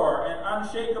sure and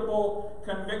unshakable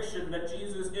conviction that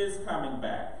Jesus is coming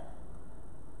back.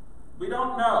 We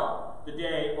don't know the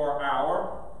day or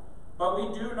hour, but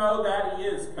we do know that he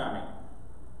is coming.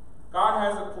 God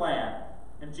has a plan,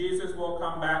 and Jesus will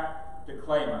come back to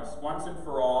claim us once and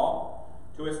for all,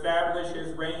 to establish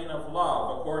his reign of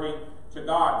love according to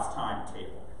God's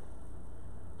timetable.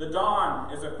 The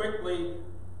dawn is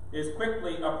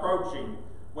quickly approaching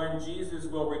when Jesus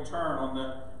will return on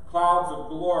the clouds of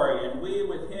glory, and we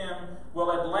with him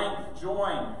will at length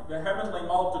join the heavenly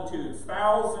multitudes,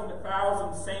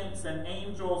 thousand saints and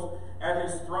angels at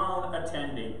his throne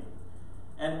attending.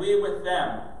 And we with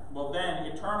them will then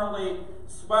eternally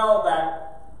swell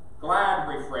that glad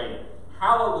refrain,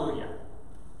 hallelujah,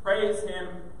 praise him,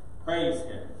 praise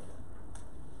him.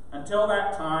 Until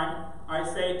that time, I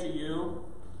say to you,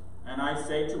 and I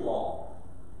say to all,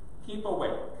 keep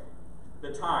awake.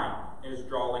 The time is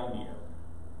drawing near.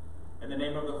 In the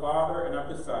name of the Father, and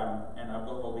of the Son, and of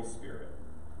the Holy Spirit.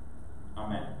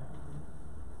 Amen.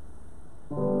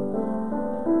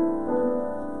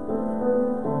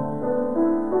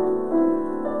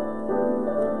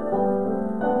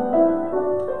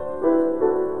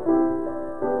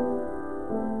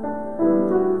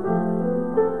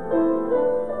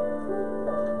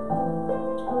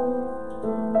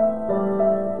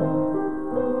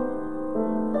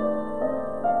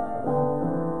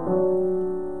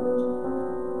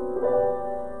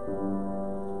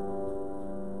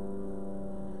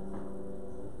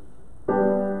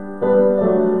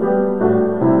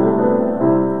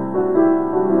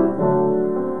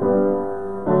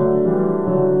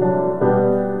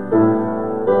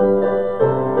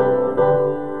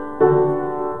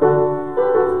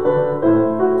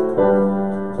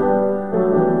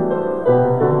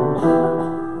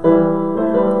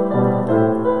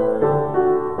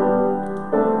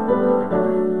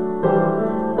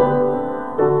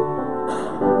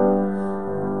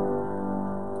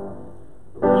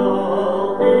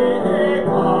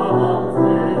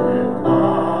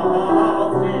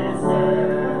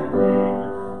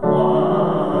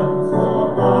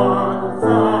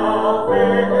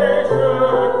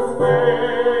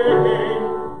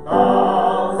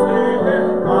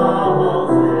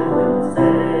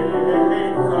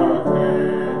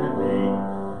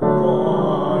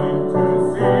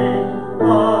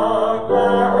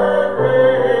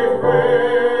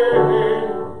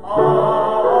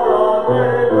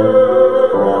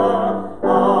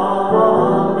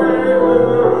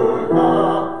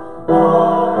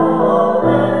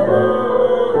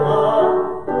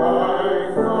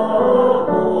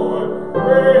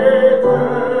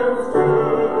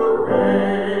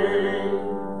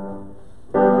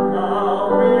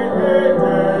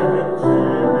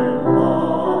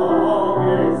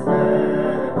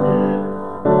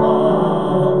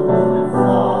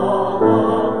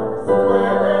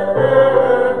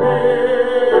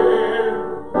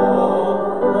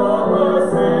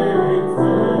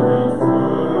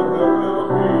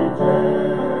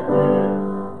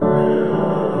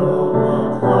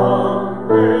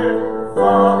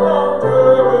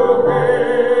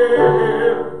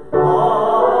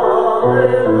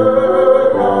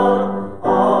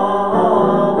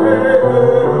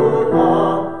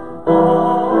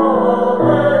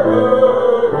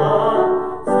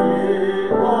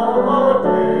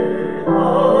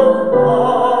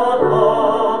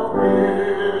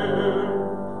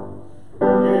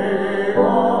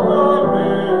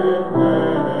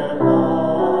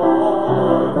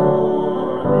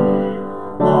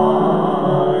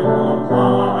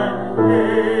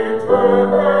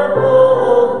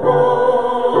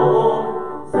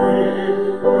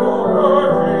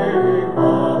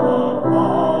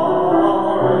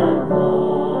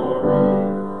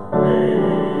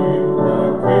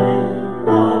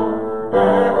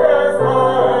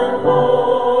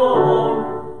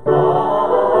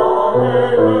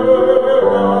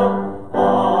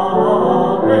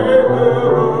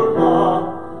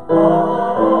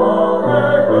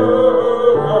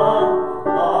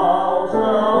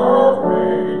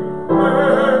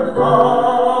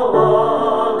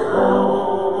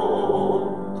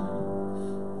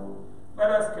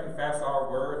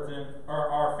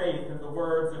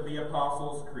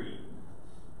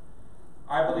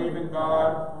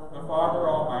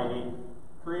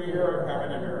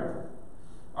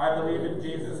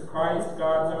 Jesus Christ,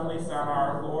 God's only Son,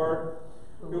 our Lord,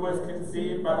 who was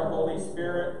conceived by the Holy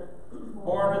Spirit,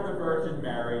 born of the Virgin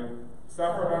Mary,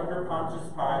 suffered under Pontius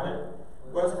Pilate,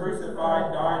 was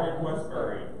crucified, died, and was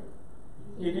buried.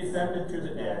 He descended to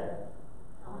the dead.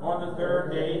 On the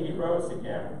third day he rose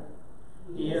again.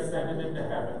 He ascended into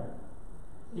heaven.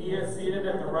 He is seated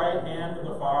at the right hand of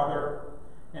the Father,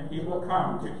 and he will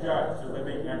come to judge the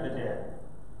living and the dead.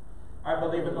 I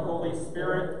believe in the Holy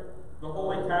Spirit, the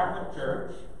Holy Catholic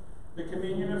Church, the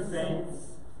communion of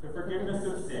saints, the forgiveness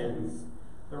of sins,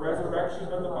 the resurrection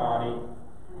of the body,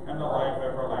 and the life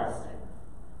everlasting.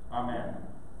 Amen.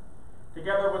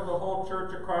 Together with the whole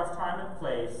church across time and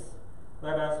place,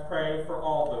 let us pray for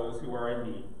all those who are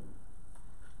in need.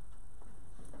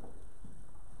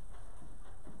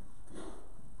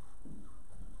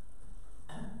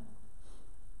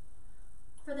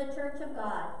 For the Church of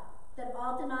God, that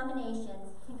all denominations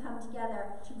can come together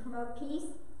to promote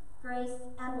peace, grace,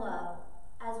 and love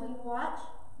as we watch,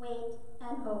 wait,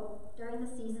 and hope during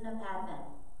the season of Advent.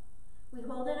 We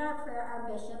hold in our prayer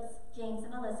our bishops, James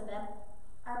and Elizabeth,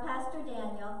 our pastor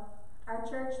Daniel, our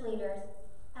church leaders,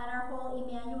 and our whole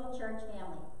Emmanuel Church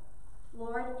family.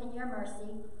 Lord, in your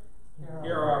mercy,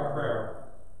 hear our prayer.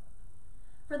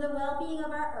 For the well-being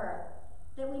of our earth,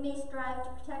 that we may strive to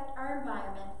protect our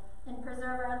environment and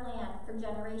preserve our land for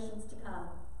generations to come.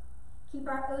 Keep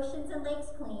our oceans and lakes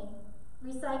clean,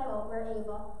 recycle where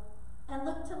able, and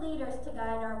look to leaders to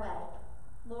guide our way.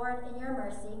 Lord, in your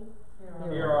mercy,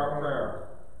 hear our prayer.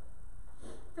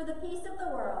 For the peace of the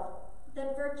world,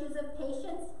 that virtues of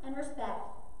patience and respect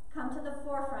come to the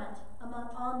forefront among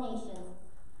all nations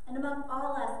and among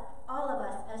all of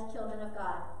us as children of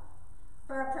God.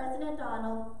 For our President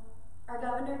Donald, our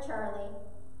Governor Charlie,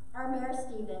 our Mayor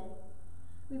Stephen,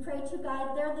 we pray to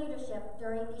guide their leadership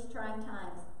during these trying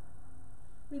times.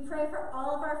 We pray for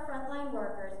all of our frontline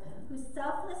workers who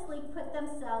selflessly put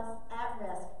themselves at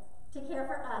risk to care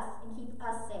for us and keep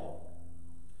us safe.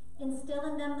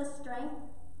 Instill in them the strength,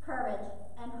 courage,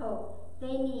 and hope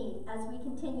they need as we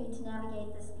continue to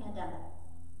navigate this pandemic.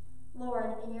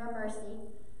 Lord, in your mercy,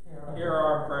 hear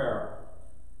our prayer.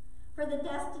 For the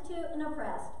destitute and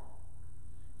oppressed,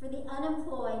 for the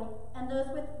unemployed and those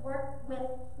with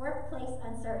workplace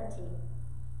uncertainty,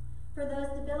 for those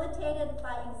debilitated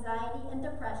by anxiety and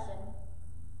depression,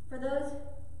 for those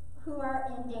who are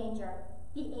in danger,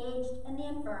 the aged and the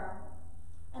infirm,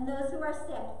 and those who are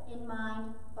sick in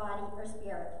mind, body, or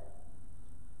spirit.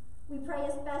 We pray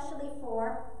especially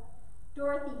for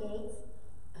Dorothy Gates,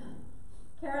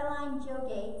 Caroline Jo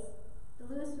Gates,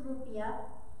 Deluse Rupia,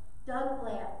 Doug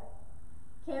Blair,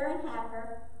 Karen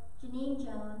Hacker, Janine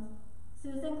Jones,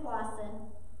 Susan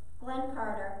Clausen, Glenn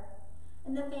Carter,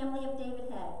 and the family of David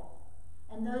Hay,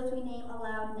 and those we name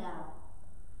aloud now.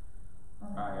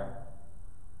 Mariah,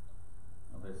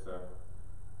 Alyssa,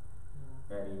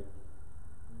 Betty,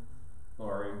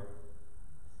 Lori.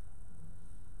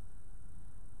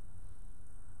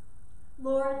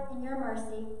 Lord, in your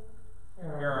mercy,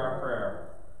 hear our prayer.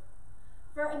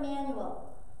 For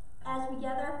Emmanuel, as we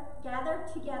gather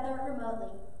together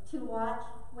remotely to watch,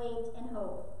 wait, and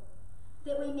hope,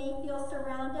 that we may feel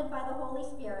surrounded by the Holy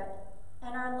Spirit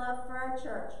and our love for our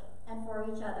church and for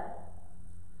each other.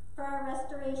 For our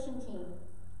restoration team,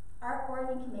 our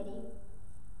organ committee,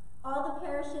 all the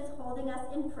parishes holding us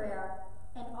in prayer,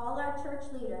 and all our church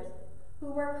leaders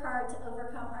who work hard to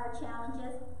overcome our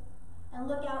challenges and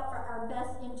look out for our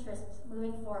best interests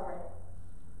moving forward.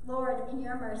 Lord, in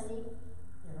your mercy,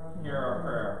 hear our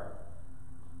prayer.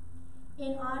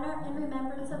 In honor and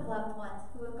remembrance of loved ones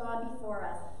who have gone before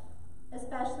us,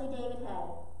 especially David Hay,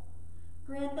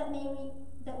 grant that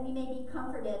we may be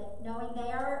comforted knowing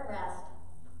they are at rest,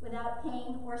 without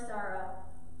pain or sorrow,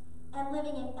 and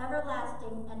living in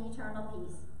everlasting and eternal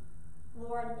peace.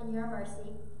 Lord, in your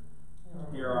mercy,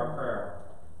 hear our prayer.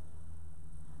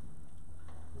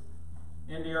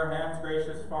 Into your hands,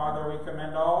 gracious Father, we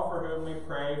commend all for whom we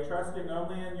pray, trusting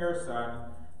only in your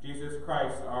Son, Jesus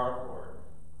Christ our Lord.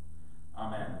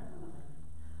 Amen.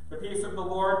 The peace of the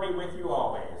Lord be with you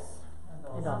always.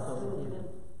 And also with you.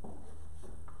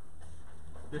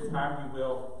 This time you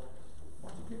will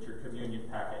want to get your communion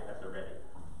packet at the ready.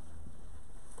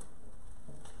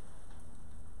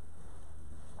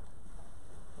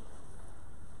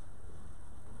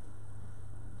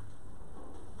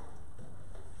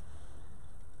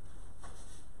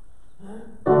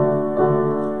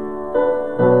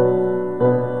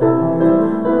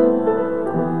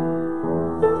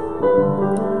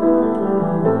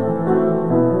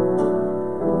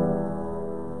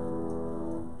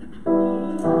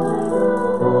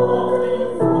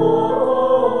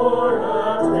 Lord,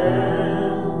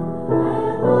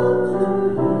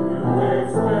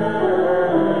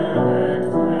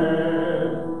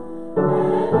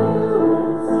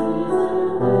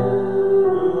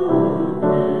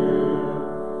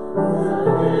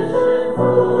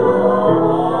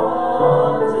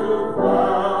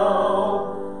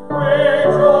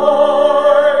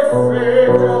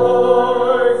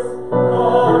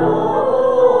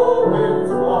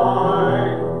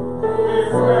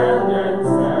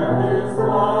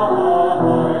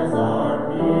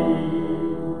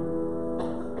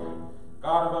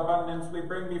 abundance, we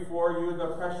bring before you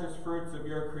the precious fruits of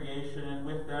your creation, and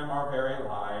with them our very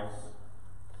lives.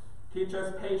 Teach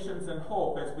us patience and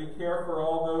hope as we care for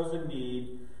all those in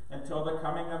need, until the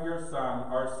coming of your Son,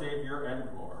 our Savior and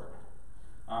Lord.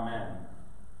 Amen.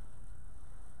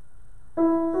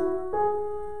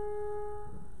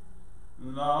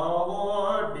 The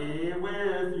Lord be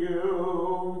with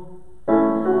you.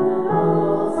 And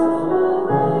also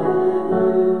with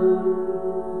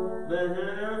you.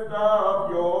 Lift up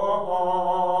your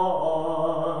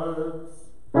hearts.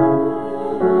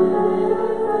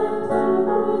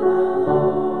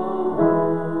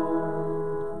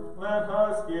 Let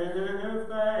us give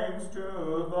thanks to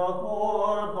the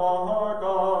Lord our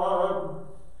God.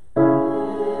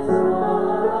 It is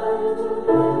right to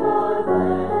give our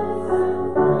thanks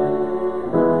and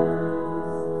praise.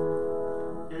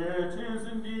 It is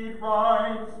indeed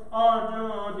right, our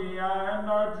duty and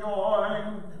our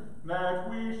joy, that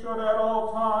we should at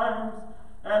all times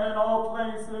and in all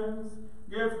places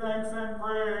give thanks and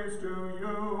praise to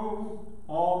you,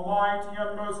 Almighty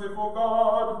and merciful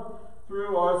God,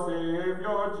 through our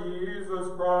Savior Jesus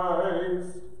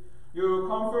Christ. You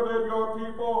comforted your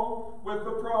people with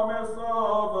the promise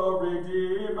of a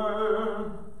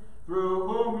Redeemer, through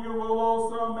whom you will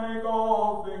also make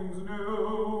all things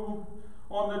new,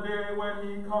 on the day when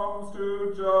he comes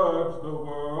to judge the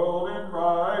world in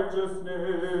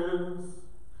righteousness.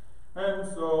 And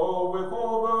so, with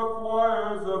all the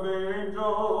choirs of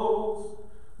angels,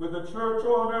 with the church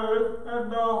on earth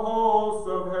and the hosts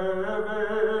of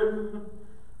heaven,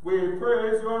 we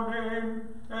praise your name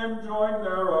and join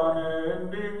their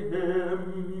unending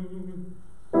hymn.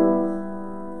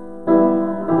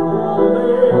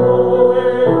 Holy,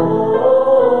 holy,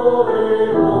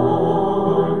 holy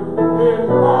Lord, in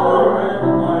power and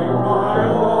might by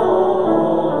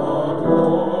all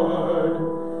adored.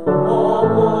 All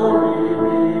glory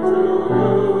be to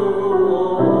you, O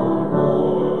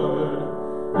Lord,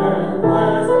 and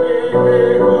blessed be he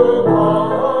who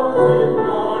comes in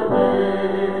your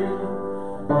name.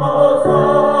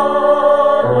 Hosanna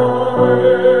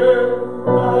in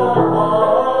the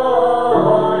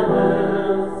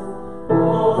highest.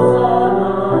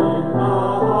 Hosanna in the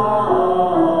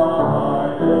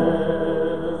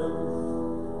highest.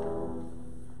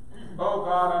 O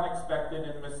God, unexpected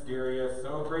and mysterious,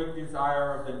 O great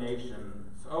desire of the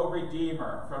nations, O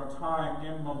Redeemer from time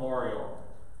immemorial,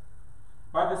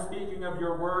 by the speaking of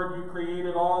your word you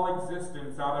created all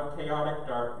existence out of chaotic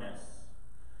darkness.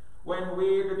 When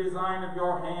we, the design of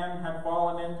your hand, had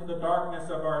fallen into the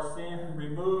darkness of our sin,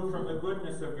 removed from the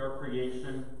goodness of your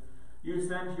creation, you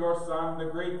sent your Son, the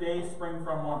great day spring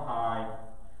from on high,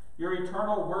 your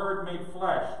eternal word made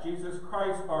flesh, Jesus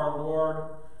Christ our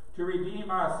Lord, to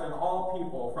redeem us and all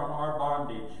people from our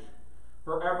bondage,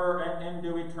 forever and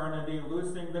into eternity,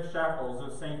 loosing the shackles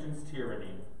of Satan's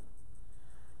tyranny.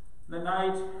 The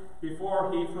night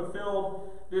before he fulfilled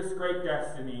this great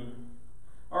destiny,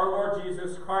 our Lord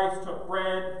Jesus Christ took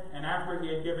bread, and after he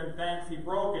had given thanks, he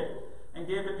broke it and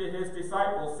gave it to his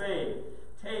disciples, saying,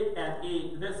 "Take and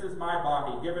eat, this is my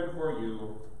body given for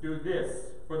you. Do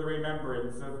this for the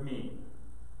remembrance of me."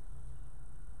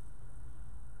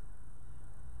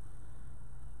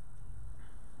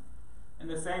 In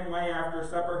the same way, after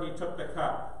supper, he took the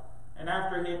cup, and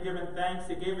after he had given thanks,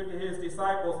 he gave it to his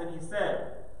disciples, and he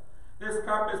said, "This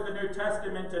cup is the New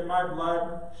Testament in my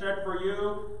blood, shed for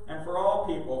you and for all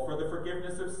people for the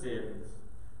forgiveness of sins.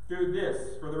 Do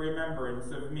this for the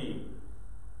remembrance of me."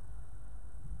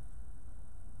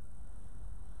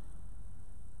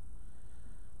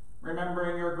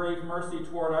 Remembering your great mercy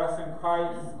toward us in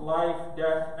Christ's life,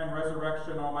 death, and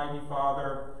resurrection, Almighty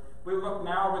Father, we look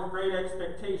now with great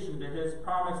expectation to his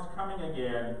promised coming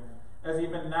again, as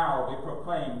even now we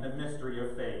proclaim the mystery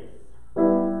of faith. For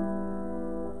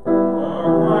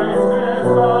Christ is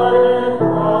died, and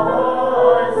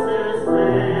Christ is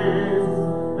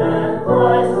raised, and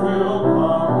Christ will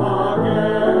come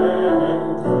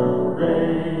again to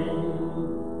reign.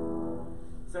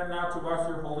 Send now to us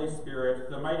your Holy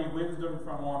Spirit, the mighty wisdom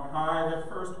from on high that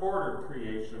first ordered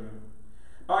creation.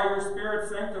 By your Spirit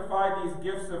sanctify these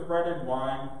gifts of bread and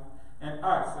wine, and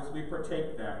us as we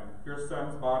partake them, your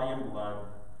Son's body and blood.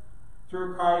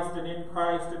 Through Christ and in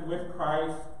Christ and with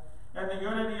Christ, and the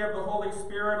unity of the Holy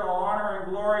Spirit, all honor and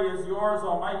glory is yours,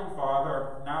 Almighty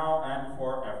Father, now and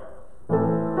forever.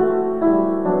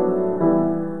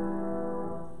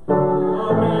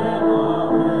 Amen,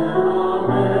 amen,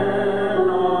 amen,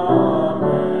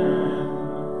 amen.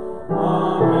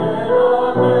 Amen,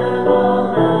 amen,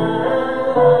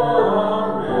 amen,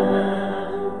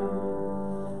 amen.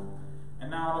 And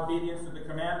now, in obedience to the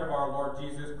command of our our Lord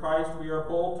Jesus Christ, we are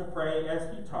bold to pray as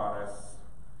he taught us.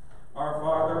 Our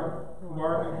Father, who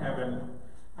art in heaven,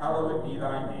 hallowed be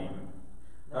thy name.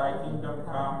 Thy kingdom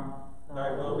come,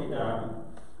 thy will be done,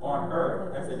 on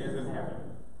earth as it is in heaven.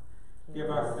 Give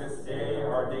us this day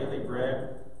our daily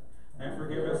bread, and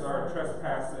forgive us our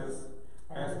trespasses,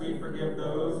 as we forgive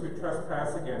those who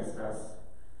trespass against us.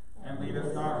 And lead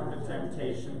us not into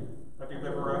temptation, but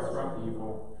deliver us from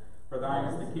evil. For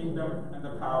thine is the kingdom, and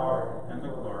the power, and the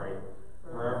glory,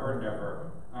 forever and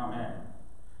ever. Amen.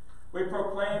 We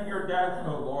proclaim your death,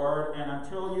 O Lord, and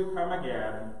until you come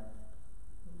again,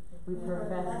 we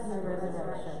profess your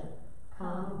resurrection.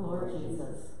 Come, Lord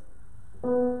Jesus.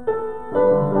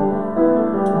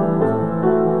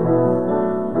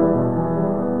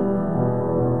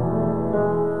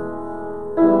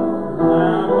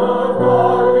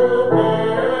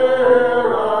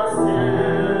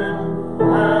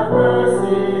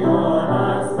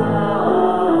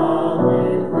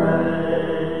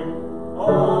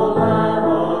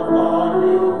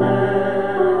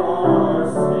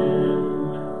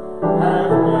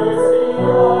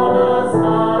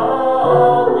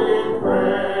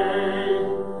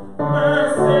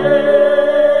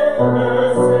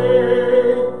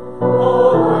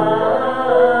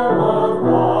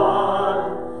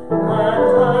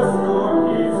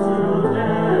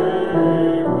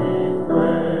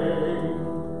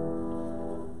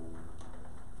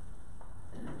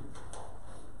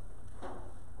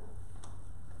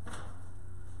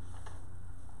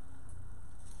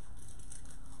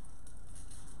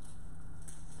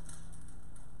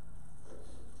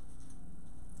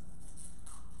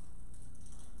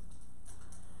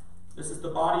 This is the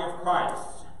body of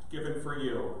Christ given for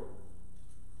you.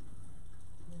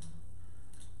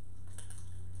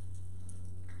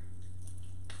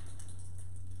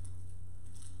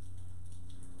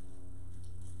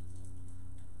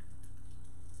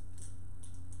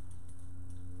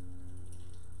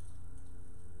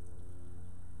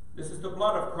 This is the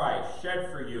blood of Christ shed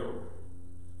for you.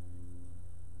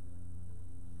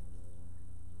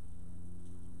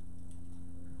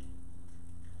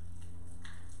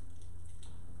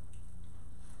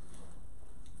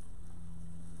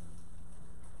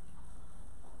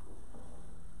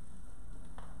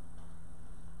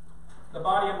 The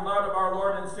body and blood of our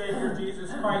Lord and Savior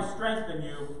Jesus Christ strengthen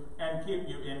you and keep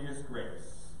you in his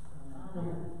grace.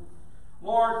 Amen.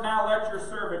 Lord, now let your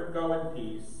servant go in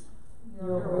peace.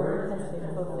 Your word has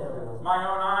been fulfilled. My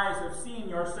own eyes have seen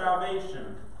your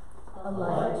salvation, a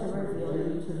light to reveal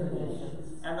you to the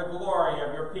nations, and the glory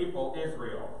of your people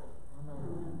Israel.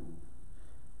 Amen.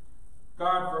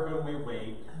 God, for whom we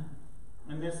wait,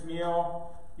 in this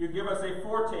meal you give us a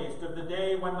foretaste of the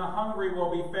day when the hungry will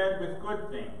be fed with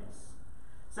good things.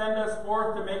 Send us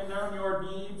forth to make known your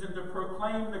deeds and to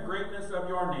proclaim the greatness of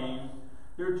your name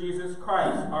through Jesus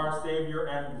Christ, our Savior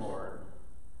and Lord.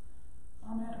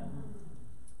 Amen.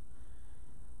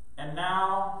 And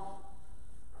now,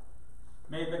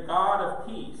 may the God of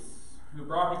peace, who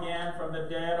brought again from the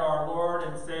dead our Lord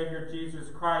and Savior Jesus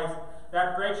Christ,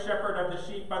 that great shepherd of the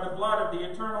sheep, by the blood of the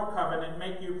eternal covenant,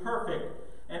 make you perfect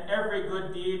in every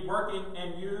good deed, working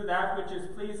in you that which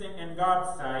is pleasing in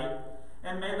God's sight.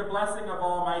 And may the blessing of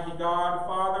Almighty God,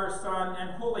 Father, Son,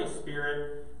 and Holy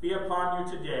Spirit be upon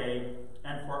you today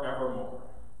and forevermore.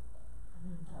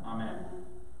 Amen.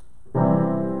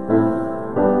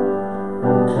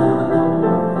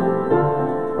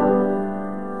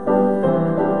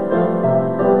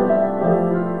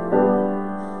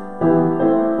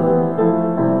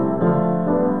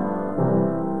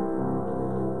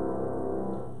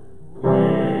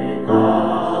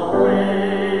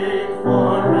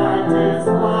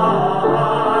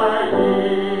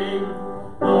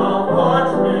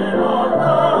 Watchmen on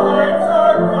the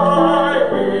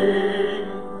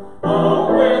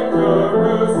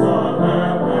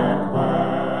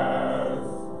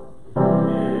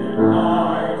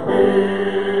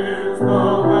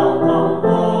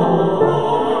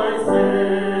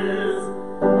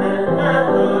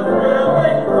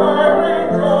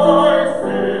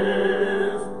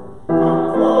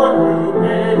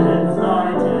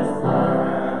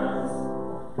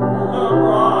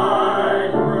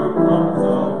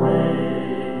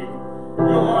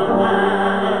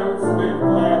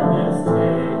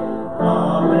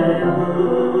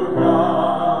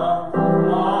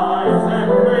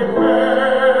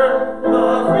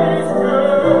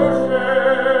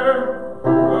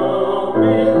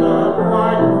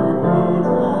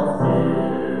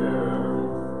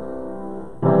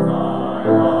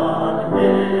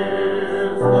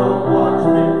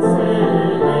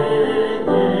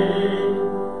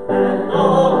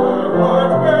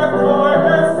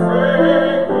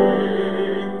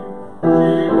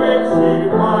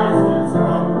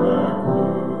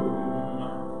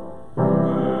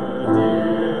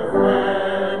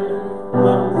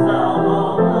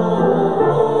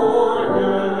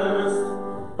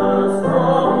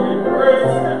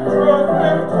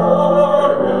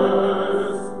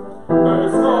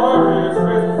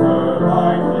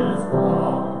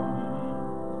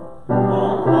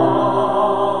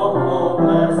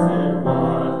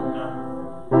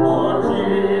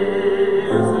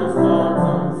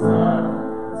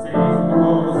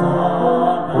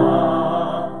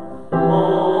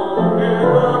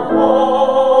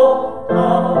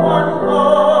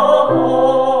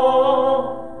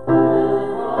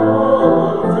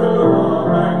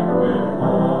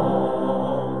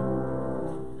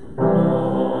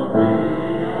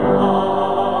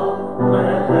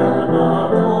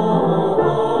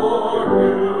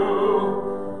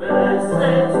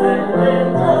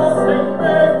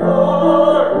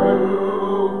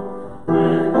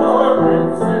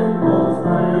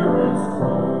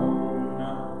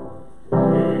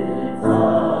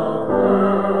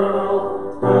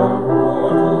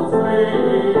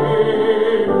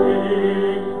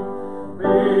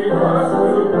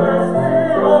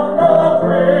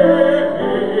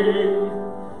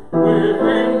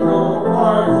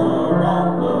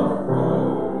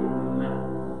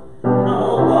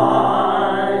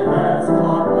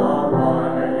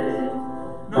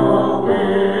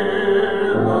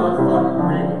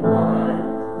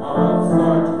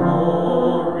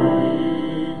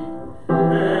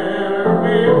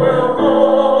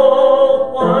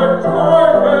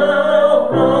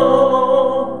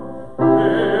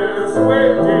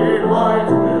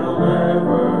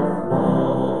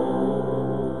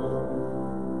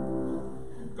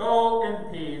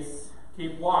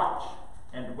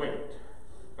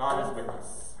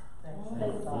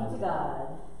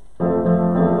God.